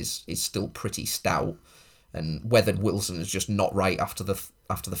season, is still pretty stout. And whether Wilson is just not right after the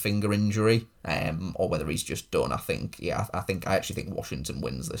finger injury, or whether he's just done, I actually think Washington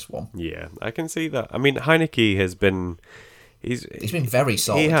wins this one. Yeah, I can see that. I mean, Heineke has been. He's been very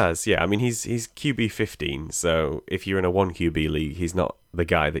solid. He has, yeah. I mean, he's QB 15, so if you're in a 1 QB league, he's not the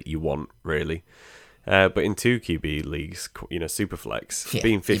guy that you want, really. But in 2 QB leagues, Superflex,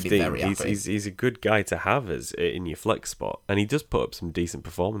 being 15, he's a good guy to have as in your flex spot, and he does put up some decent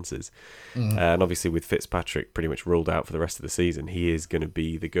performances. And obviously, with Fitzpatrick pretty much ruled out for the rest of the season, he is going to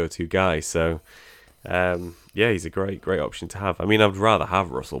be the go-to guy. So, he's a great option to have. I mean, I'd rather have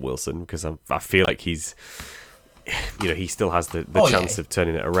Russell Wilson because I feel like he's. He still has the chance of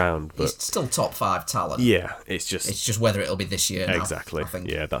turning it around. But he's still top 5 talent. Yeah, it's just whether it'll be this year now, exactly. I think.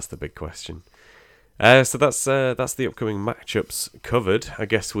 Yeah, that's the big question. So that's the upcoming matchups covered. I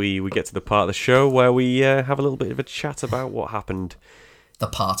guess we get to the part of the show where we have a little bit of a chat about what happened. The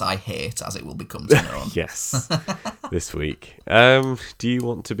part I hate, as it will become to know. Yes, this week. Do you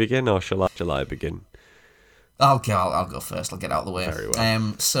want to begin, or shall I begin? I'll go first. I'll get out of the way. Very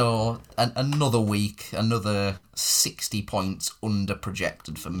well. So another week, another 60 points under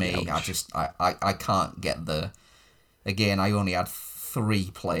projected for me. Ouch. I can't get the. Again, I only had 4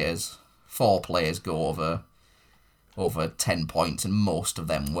 players go over 10 points, and most of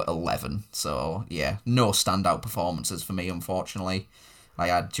them were 11. So yeah, no standout performances for me, unfortunately. I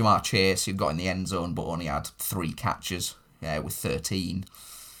had Jamar Chase, who got in the end zone, but only had 3 catches with 13.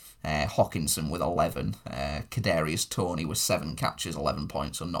 Hawkinson with 11. Kadarius Toney with 7 catches, 11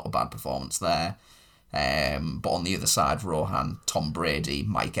 points, so not a bad performance there. But on the other side, Rohan, Tom Brady,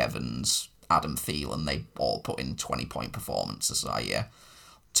 Mike Evans, Adam Thielen, they all put in 20-point performances. So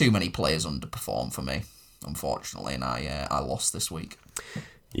too many players underperformed for me, unfortunately, and I lost this week.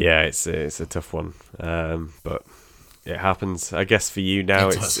 Yeah, it's a tough one, but it happens. I guess for you now,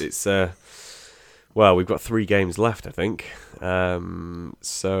 it's we've got 3 games left, I think.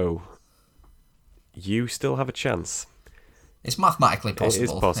 So you still have a chance. It's mathematically possible. It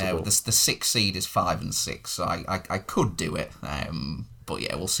is possible. The 6th seed is 5 and 6, so I could do it. But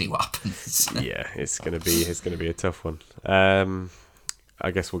yeah, we'll see what happens. Yeah, it's gonna be a tough one. I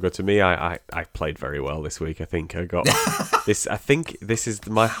guess we'll go to me. I played very well this week. I think I got this. I think this is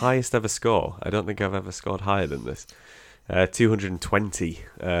my highest ever score. I don't think I've ever scored higher than this.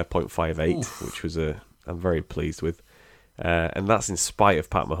 220.58, which was I'm very pleased with. And that's in spite of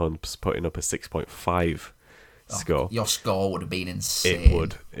Pat Mahomes putting up a 6.5 score. Your score would have been insane. It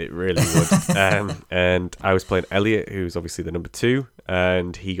would. It really would. And I was playing Elliot, who's obviously the number 2,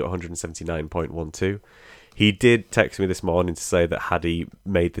 and he got 179.12. He did text me this morning to say that had he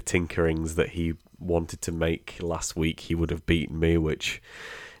made the tinkerings that he wanted to make last week, he would have beaten me, which,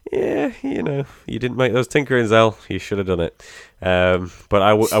 yeah, you didn't make those tinkerings, El. You should have done it. But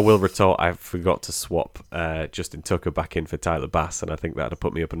I will retort, I forgot to swap Justin Tucker back in for Tyler Bass, and I think that would have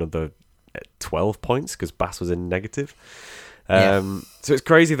put me up another 12 points because Bass was in negative. So it's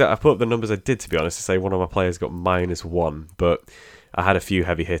crazy that I put up the numbers I did, to be honest, to say one of my players got -1, but I had a few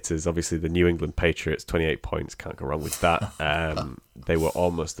heavy hitters. Obviously, the New England Patriots, 28 points. Can't go wrong with that. They were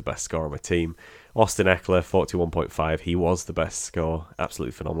almost the best scorer on my team. Austin Eckler, 41.5. He was the best score.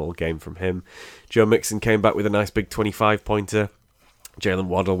 Absolutely phenomenal game from him. Joe Mixon came back with a nice big 25-pointer. Jalen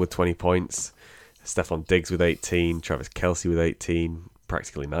Waddle with 20 points. Stephon Diggs with 18. Travis Kelce with 18.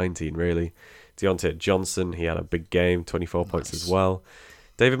 Practically 19, really. Deontay Johnson, he had a big game. 24 points as well.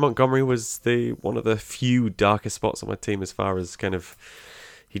 David Montgomery was one of the few darker spots on my team as far as kind of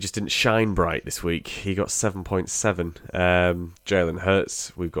he just didn't shine bright this week. He got 7.7. Jalen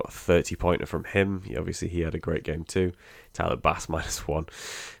Hurts, we've got a 30-pointer from him. He had a great game too. Tyler Bass -1.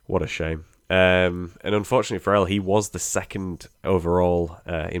 What a shame. And unfortunately for El, he was the second overall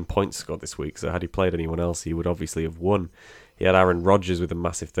in points scored this week. So had he played anyone else, he would obviously have won. He had Aaron Rodgers with a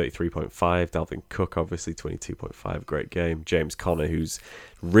massive 33.5. Dalvin Cook, obviously, 22.5. Great game. James Conner, who's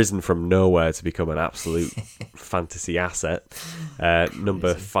risen from nowhere to become an absolute fantasy asset.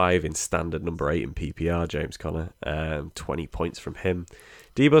 Number 5 in standard, number 8 in PPR, James Conner. 20 points from him.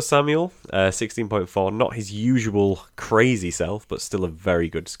 Deebo Samuel, 16.4. Not his usual crazy self, but still a very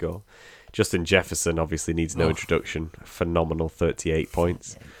good score. Justin Jefferson obviously needs no introduction. Phenomenal, 38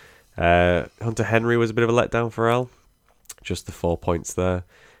 points. Hunter Henry was a bit of a letdown for El. Just the 4 points there.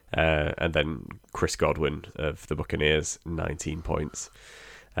 And then Chris Godwin of the Buccaneers, 19 points.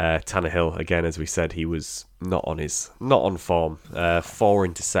 Tannehill, again, as we said, he was not on form. 4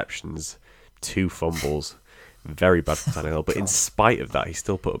 interceptions, 2 fumbles. Very bad for Tannehill. But in spite of that, he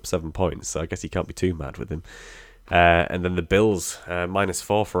still put up 7 points. So I guess you can't be too mad with him. And then the Bills,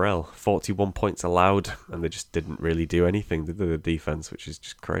 -4 for El. 41 points allowed. And they just didn't really do anything, did they, the defense, which is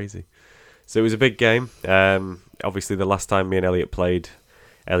just crazy. So it was a big game. Obviously, the last time me and Elliot played,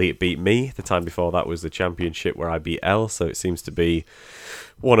 Elliot beat me. The time before that was the championship where I beat El. So it seems to be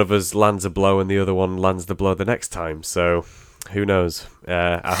one of us lands a blow and the other one lands the blow the next time. So who knows?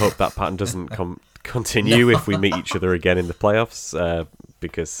 I hope that pattern doesn't continue if we meet each other again in the playoffs.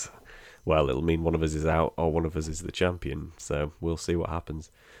 Because, well, it'll mean one of us is out or one of us is the champion. So we'll see what happens.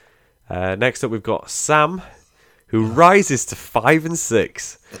 Next up, we've got Sam, who rises to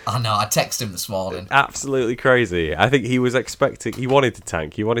 5-6. I know, I texted him this morning. Absolutely crazy. I think he was expecting, he wanted to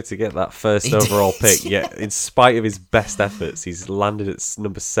tank. He wanted to get that first overall pick. Yet, in spite of his best efforts, he's landed at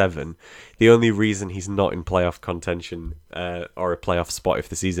number 7. The only reason he's not in playoff contention, or a playoff spot if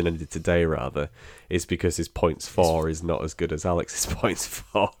the season ended today, rather, is because his points for is not as good as Alex's points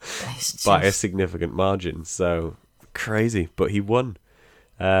for by a significant margin. So, crazy. But he won.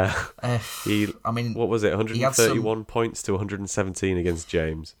 What was it? 131 points to 117 against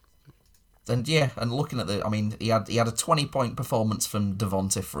James. And looking at he had a 20-point performance from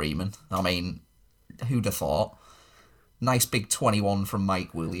Devonta Freeman. I mean, who'd have thought? Nice big 21 from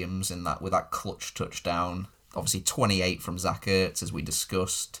Mike Williams with that clutch touchdown. Obviously 28 from Zach Ertz, as we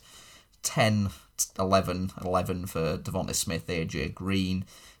discussed. 10, 11 for Devonta Smith, AJ Green,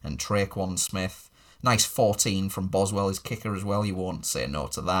 and Traquan Smith. Nice 14 from Boswell, his kicker as well. You won't say no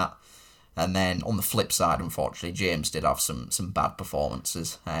to that. And then on the flip side, unfortunately, James did have some bad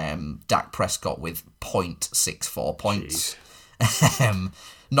performances. Dak Prescott with 0.64 points.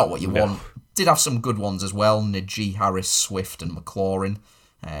 Not what you want. Did have some good ones as well. Najee Harris, Swift, and McLaurin.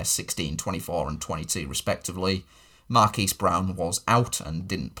 16, 24, and 22 respectively. Marquise Brown was out and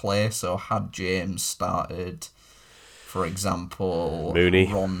didn't play, so had James started, for example, Mooney,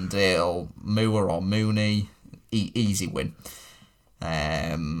 Rondale, Moore or Mooney, easy win.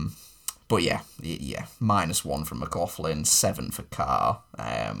 But yeah, -1 from McLaughlin, 7 for Carr.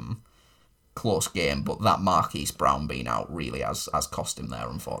 Close game, but that Marquise Brown being out really has cost him there,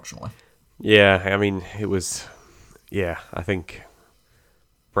 unfortunately. Yeah, I mean, it was... Yeah, I think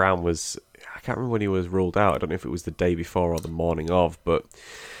Brown was... I can't remember when he was ruled out. I don't know if it was the day before or the morning of, but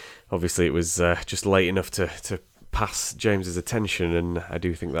obviously it was just late enough to pass James's attention, and I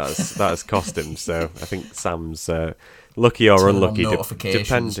do think that has cost him. So I think Sam's lucky or unlucky,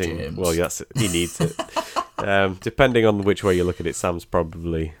 depending. James. Well, yes, he needs it. Depending on which way you look at it, Sam's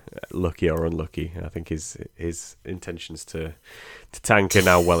probably lucky or unlucky. I think his intentions to tank are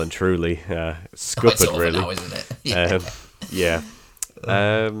now well and truly scuppered, really. Now, isn't it? Yeah.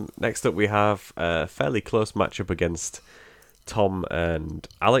 Next up, we have a fairly close matchup against Tom and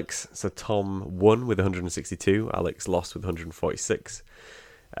Alex. So Tom won with 162. Alex lost with 146.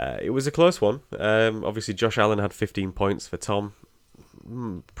 It was a close one. Obviously, Josh Allen had 15 points for Tom.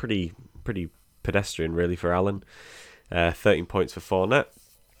 Pretty pedestrian, really, for Allen. 13 points for Fournette.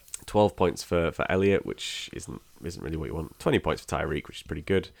 12 points for Elliott, which isn't really what you want. 20 points for Tyreek, which is pretty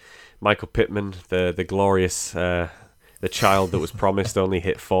good. Michael Pittman, the glorious... the child that was promised, only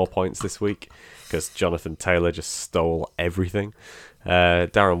hit 4 points this week because Jonathan Taylor just stole everything.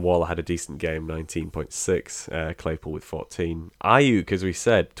 Darren Waller had a decent game, 19.6. Claypool with 14. Ayuk, as we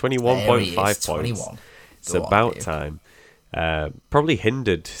said, 21.5 points. 21. It's about time. Probably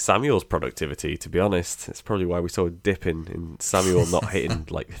hindered Samuel's productivity, to be honest. It's probably why we saw a dip in Samuel not hitting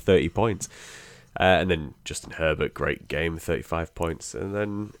like 30 points. And then Justin Herbert, great game, 35 points. And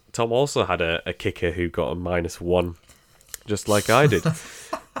then Tom also had a kicker who got a -1. Just like I did.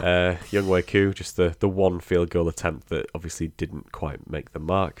 Younghoe Koo, just the one field goal attempt that obviously didn't quite make the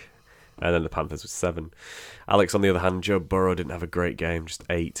mark. And then the Panthers with 7. Alex, on the other hand, Joe Burrow didn't have a great game, just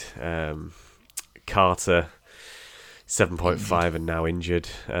 8. Carter, 7.5 and now injured.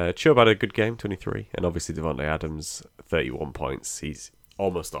 Chubb had a good game, 23, and obviously Devontae Adams, 31 points. He's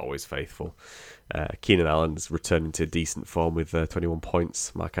almost always faithful. Keenan Allen's returning to decent form with 21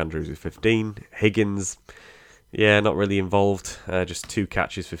 points. Mark Andrews with 15. Higgins, not really involved. Just 2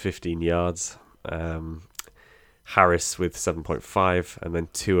 catches for 15 yards. Harris with 7.5, and then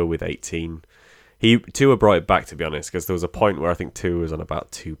Tua with 18. Tua brought it back, to be honest, because there was a point where I think Tua was on about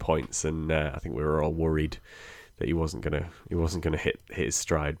 2 points, and I think we were all worried that he wasn't gonna hit his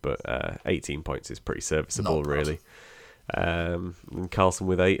stride. But 18 points is pretty serviceable, really. And Carlson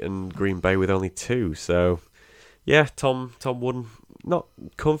with 8, and Green Bay with only 2. So yeah, Tom won, not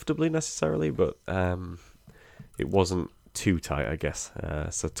comfortably necessarily, but it wasn't too tight, I guess.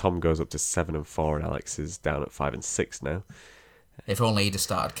 So Tom goes up to 7-4, and Alex is down at 5-6 now. If only he'd have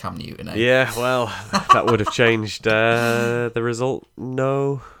started Cam Newton. Yeah, well, that would have changed the result.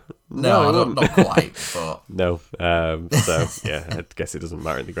 No, not quite. But no. So yeah, I guess it doesn't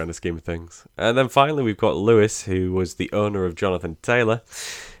matter in the grander scheme of things. And then finally, we've got Lewis, who was the owner of Jonathan Taylor,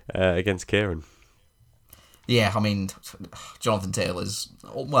 against Kieran. Yeah, I mean, Jonathan Taylor's,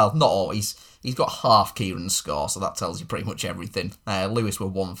 well, not all. He's got half Kieran's score, so that tells you pretty much everything. Lewis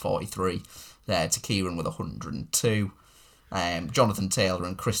with 143 to Kieran with 102. Jonathan Taylor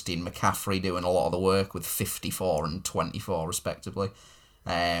and Christian McCaffrey doing a lot of the work with 54 and 24 respectively.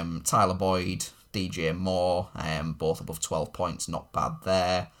 Tyler Boyd, DJ Moore, both above 12 points, not bad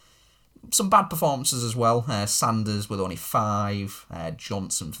there. Some bad performances as well. Sanders with only 5,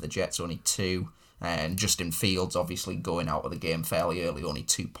 Johnson for the Jets only 2, and Justin Fields obviously going out of the game fairly early, only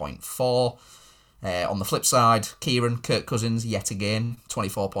 2.4. On the flip side, Kirk Cousins yet again,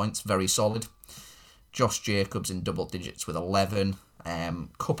 24 points, very solid. Josh Jacobs in double digits with 11.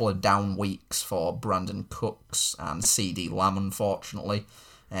 Couple of down weeks for Brandon Cooks and CD Lamb, unfortunately.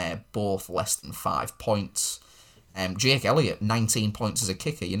 Both less than 5 points. Jake Elliott, 19 points as a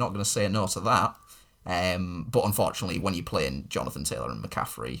kicker. You're not going to say no to that. But unfortunately, when you're playing Jonathan Taylor and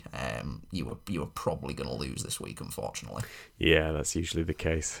McCaffrey, you were probably going to lose this week, unfortunately. Yeah, that's usually the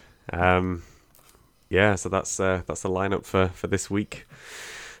case. So that's the lineup for this week.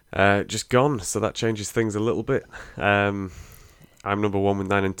 Just gone, so that changes things a little bit. I'm number 1 with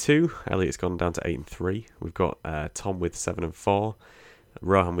 9-2. Elliott's gone down to 8-3. We've got Tom with 7-4,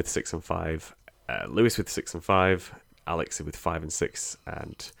 Rohan with 6-5, Lewis with 6-5, Alex with 5-6,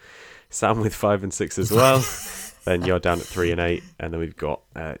 and Sam with 5-6 as well. Then you're down at 3-8, and then we've got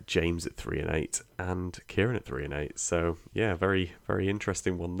James at 3-8 and Kieran at 3-8. So yeah, very very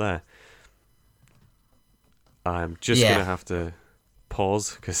interesting one there. I'm just gonna have to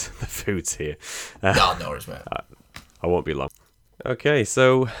pause because the food's here. No worries, mate. I won't be long. Okay,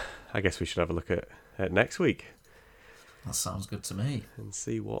 so I guess we should have a look at next week. That sounds good to me. And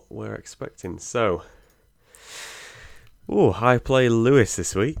see what we're expecting. So, I play Lewis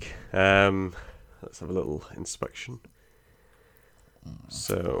this week. Let's have a little inspection.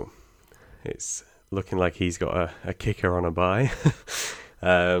 So, it's looking like he's got a kicker on a bye.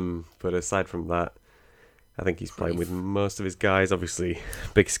 But aside from that, I think he's playing with most of his guys. Obviously,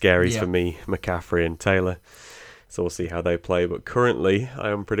 big scaries for me, McCaffrey and Taylor. So we'll see how they play. But currently, I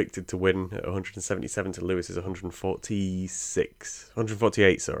am predicted to win at 177 to Lewis's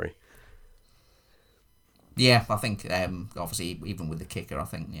 148, sorry. Yeah, I think, obviously, even with the kicker, I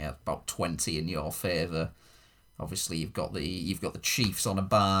think, about 20 in your favour. Obviously, you've got the Chiefs on a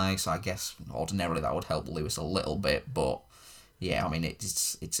bye, so I guess ordinarily that would help Lewis a little bit, but yeah, I mean,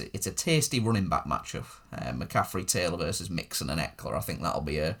 it's a tasty running back matchup. McCaffrey, Taylor versus Mixon and Eckler. I think that'll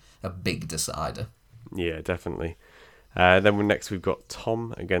be a big decider. Yeah, definitely. Then next we've got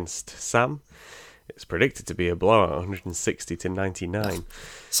Tom against Sam. It's predicted to be a blowout, 160 to 99.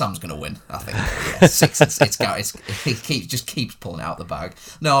 Sam's going to win, I think. Yeah, 6. He just keeps pulling out the bag.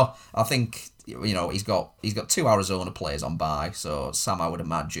 No, I think he's got 2 Arizona players on bye, so Sam, I would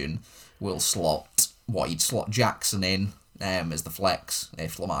imagine, will slot Jackson in as the flex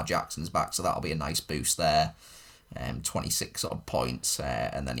if Lamar Jackson's back, so that'll be a nice boost there. 26 odd points,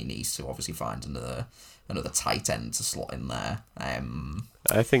 and then he needs to obviously find another tight end to slot in there.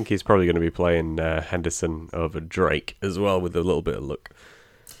 I think he's probably going to be playing Henderson over Drake as well, with a little bit of luck.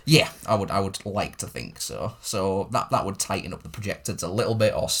 Yeah, I would like to think so. So that would tighten up the projecteds a little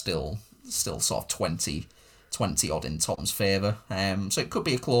bit, or still sort of 20 odd in Tom's favour. So it could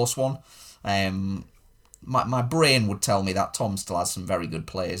be a close one. My brain would tell me that Tom still has some very good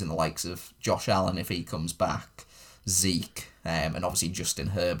players in the likes of Josh Allen if he comes back, Zeke, and obviously Justin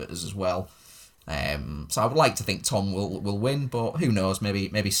Herbert as well. So I would like to think Tom will win, but who knows?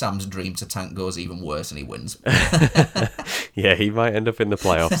 Maybe Sam's dream to tank goes even worse and he wins. Yeah, he might end up in the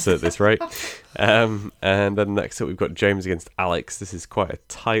playoffs at this rate. And then next up we've got James against Alex. This is quite a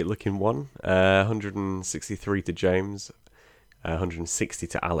tight looking one. 163 to James, 160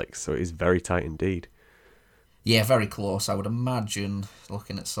 to Alex. So it is very tight indeed. Yeah, very close. I would imagine,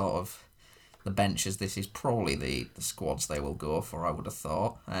 looking at sort of the benches, this is probably the squads they will go for, I would have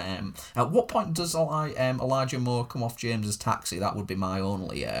thought. At what point does Elijah Moore come off James's taxi? That would be my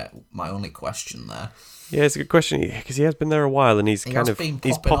only question there. Yeah, it's a good question because he has been there a while and he's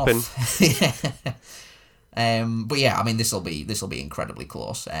popping. But yeah, I mean, this will be incredibly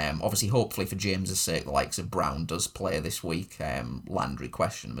close. Obviously, hopefully for James's sake, the likes of Brown does play this week. Landry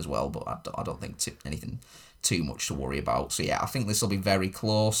questioned him as well, but I don't think anything too much to worry about. So yeah, I think this will be very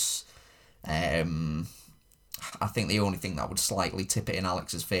close. I think the only thing that would slightly tip it in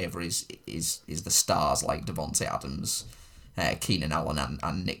Alex's favour is the stars like Devontae Adams, Keenan Allen,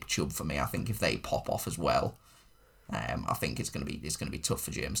 and Nick Chubb for me. I think if they pop off as well, I think it's gonna be tough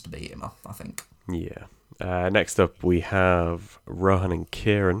for James to beat him. I think. Yeah. Next up we have Rohan and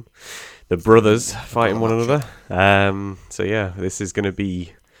Kieran, the brothers fighting one another. So yeah, this is going to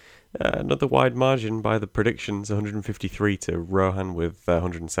be another wide margin by the predictions. 153 to Rohan with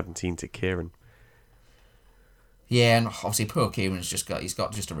 117 to Kieran. Yeah, and obviously poor Kieran's he's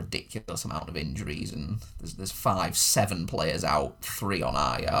got just a ridiculous amount of injuries, and there's 7 players out, 3 on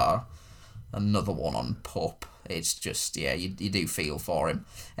IR, another one on PUP. It's just, yeah, you do feel for him.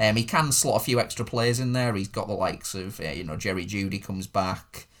 He can slot a few extra players in there. He's got the likes of, Jerry Jeudy comes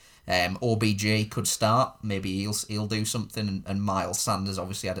back. OBJ could start. Maybe he'll do something. And Miles Sanders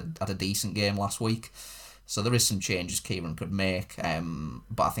obviously had a decent game last week. So there is some changes Kieran could make.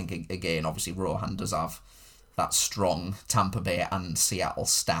 But I think, again, obviously Rohan does have that strong Tampa Bay and Seattle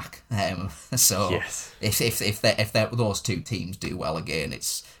stack. So yes. if those two teams do well again,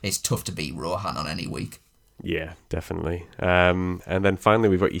 it's tough to beat Rohan on any week. Yeah, definitely. And then finally,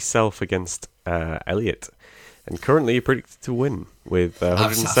 we've got yourself against Elliot. And currently, you're predicted to win with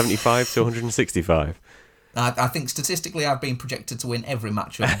 175 to 165. I think statistically, I've been projected to win every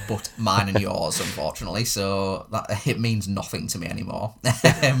matchup but mine and yours, unfortunately. So it means nothing to me anymore.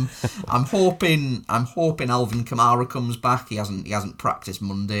 I'm hoping Alvin Kamara comes back. He hasn't practiced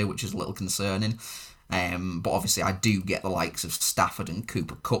Monday, which is a little concerning. But obviously I do get the likes of Stafford and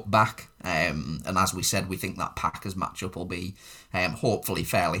Cooper Kupp back. And as we said, we think that Packers matchup will be hopefully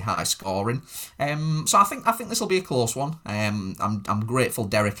fairly high scoring. So I think this will be a close one. I'm grateful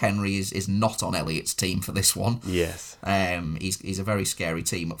Derrick Henry is not on Elliott's team for this one. Yes. He's a very scary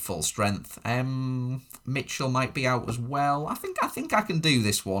team at full strength. Mitchell might be out as well. I think I can do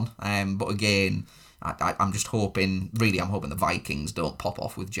this one. But again, I'm just hoping the Vikings don't pop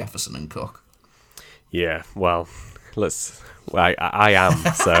off with Jefferson and Cook. Yeah, well, I am.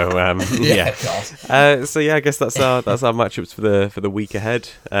 So yeah. So yeah, I guess that's our matchups for the week ahead.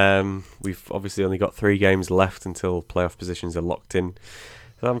 We've obviously only got 3 games left until playoff positions are locked in.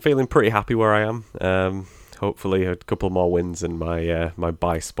 So I'm feeling pretty happy where I am. Hopefully, a couple more wins and my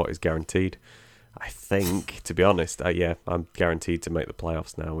bye spot is guaranteed. I think, to be honest, I'm guaranteed to make the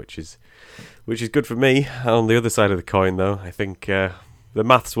playoffs now, which is good for me. On the other side of the coin, though, I think. The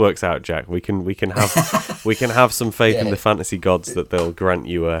maths works out, Jack. We can have some faith in the fantasy gods that they'll grant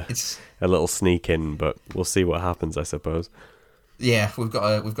you a little sneak in, but we'll see what happens, I suppose. Yeah, we've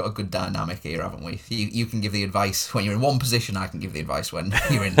got a good dynamic here, haven't we? You can give the advice when you're in one position. I can give the advice when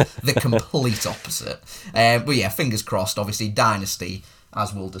you're in the complete opposite. But yeah, fingers crossed. Obviously, Dynasty,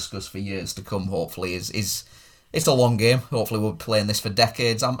 as we'll discuss for years to come, hopefully is it's a long game. Hopefully, we'll be playing this for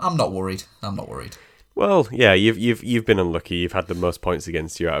decades. I'm not worried. Well, yeah, you've been unlucky. You've had the most points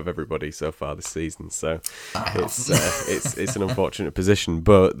against you out of everybody so far this season, so it's an unfortunate position.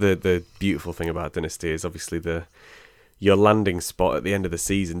 But the beautiful thing about Dynasty is obviously your landing spot at the end of the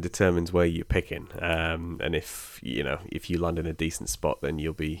season determines where you're picking. And if you land in a decent spot, then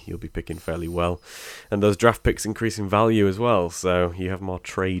you'll be picking fairly well, and those draft picks increase in value as well. So you have more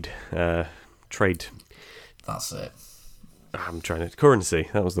trade. That's it. Currency.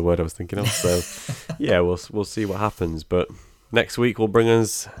 That was the word I was thinking of. So, yeah, we'll see what happens. But next week will bring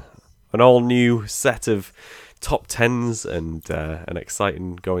us an all new set of top 10s and an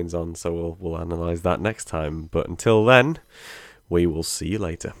exciting goings on. So we'll analyse that next time. But until then, we will see you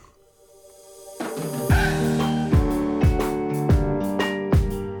later.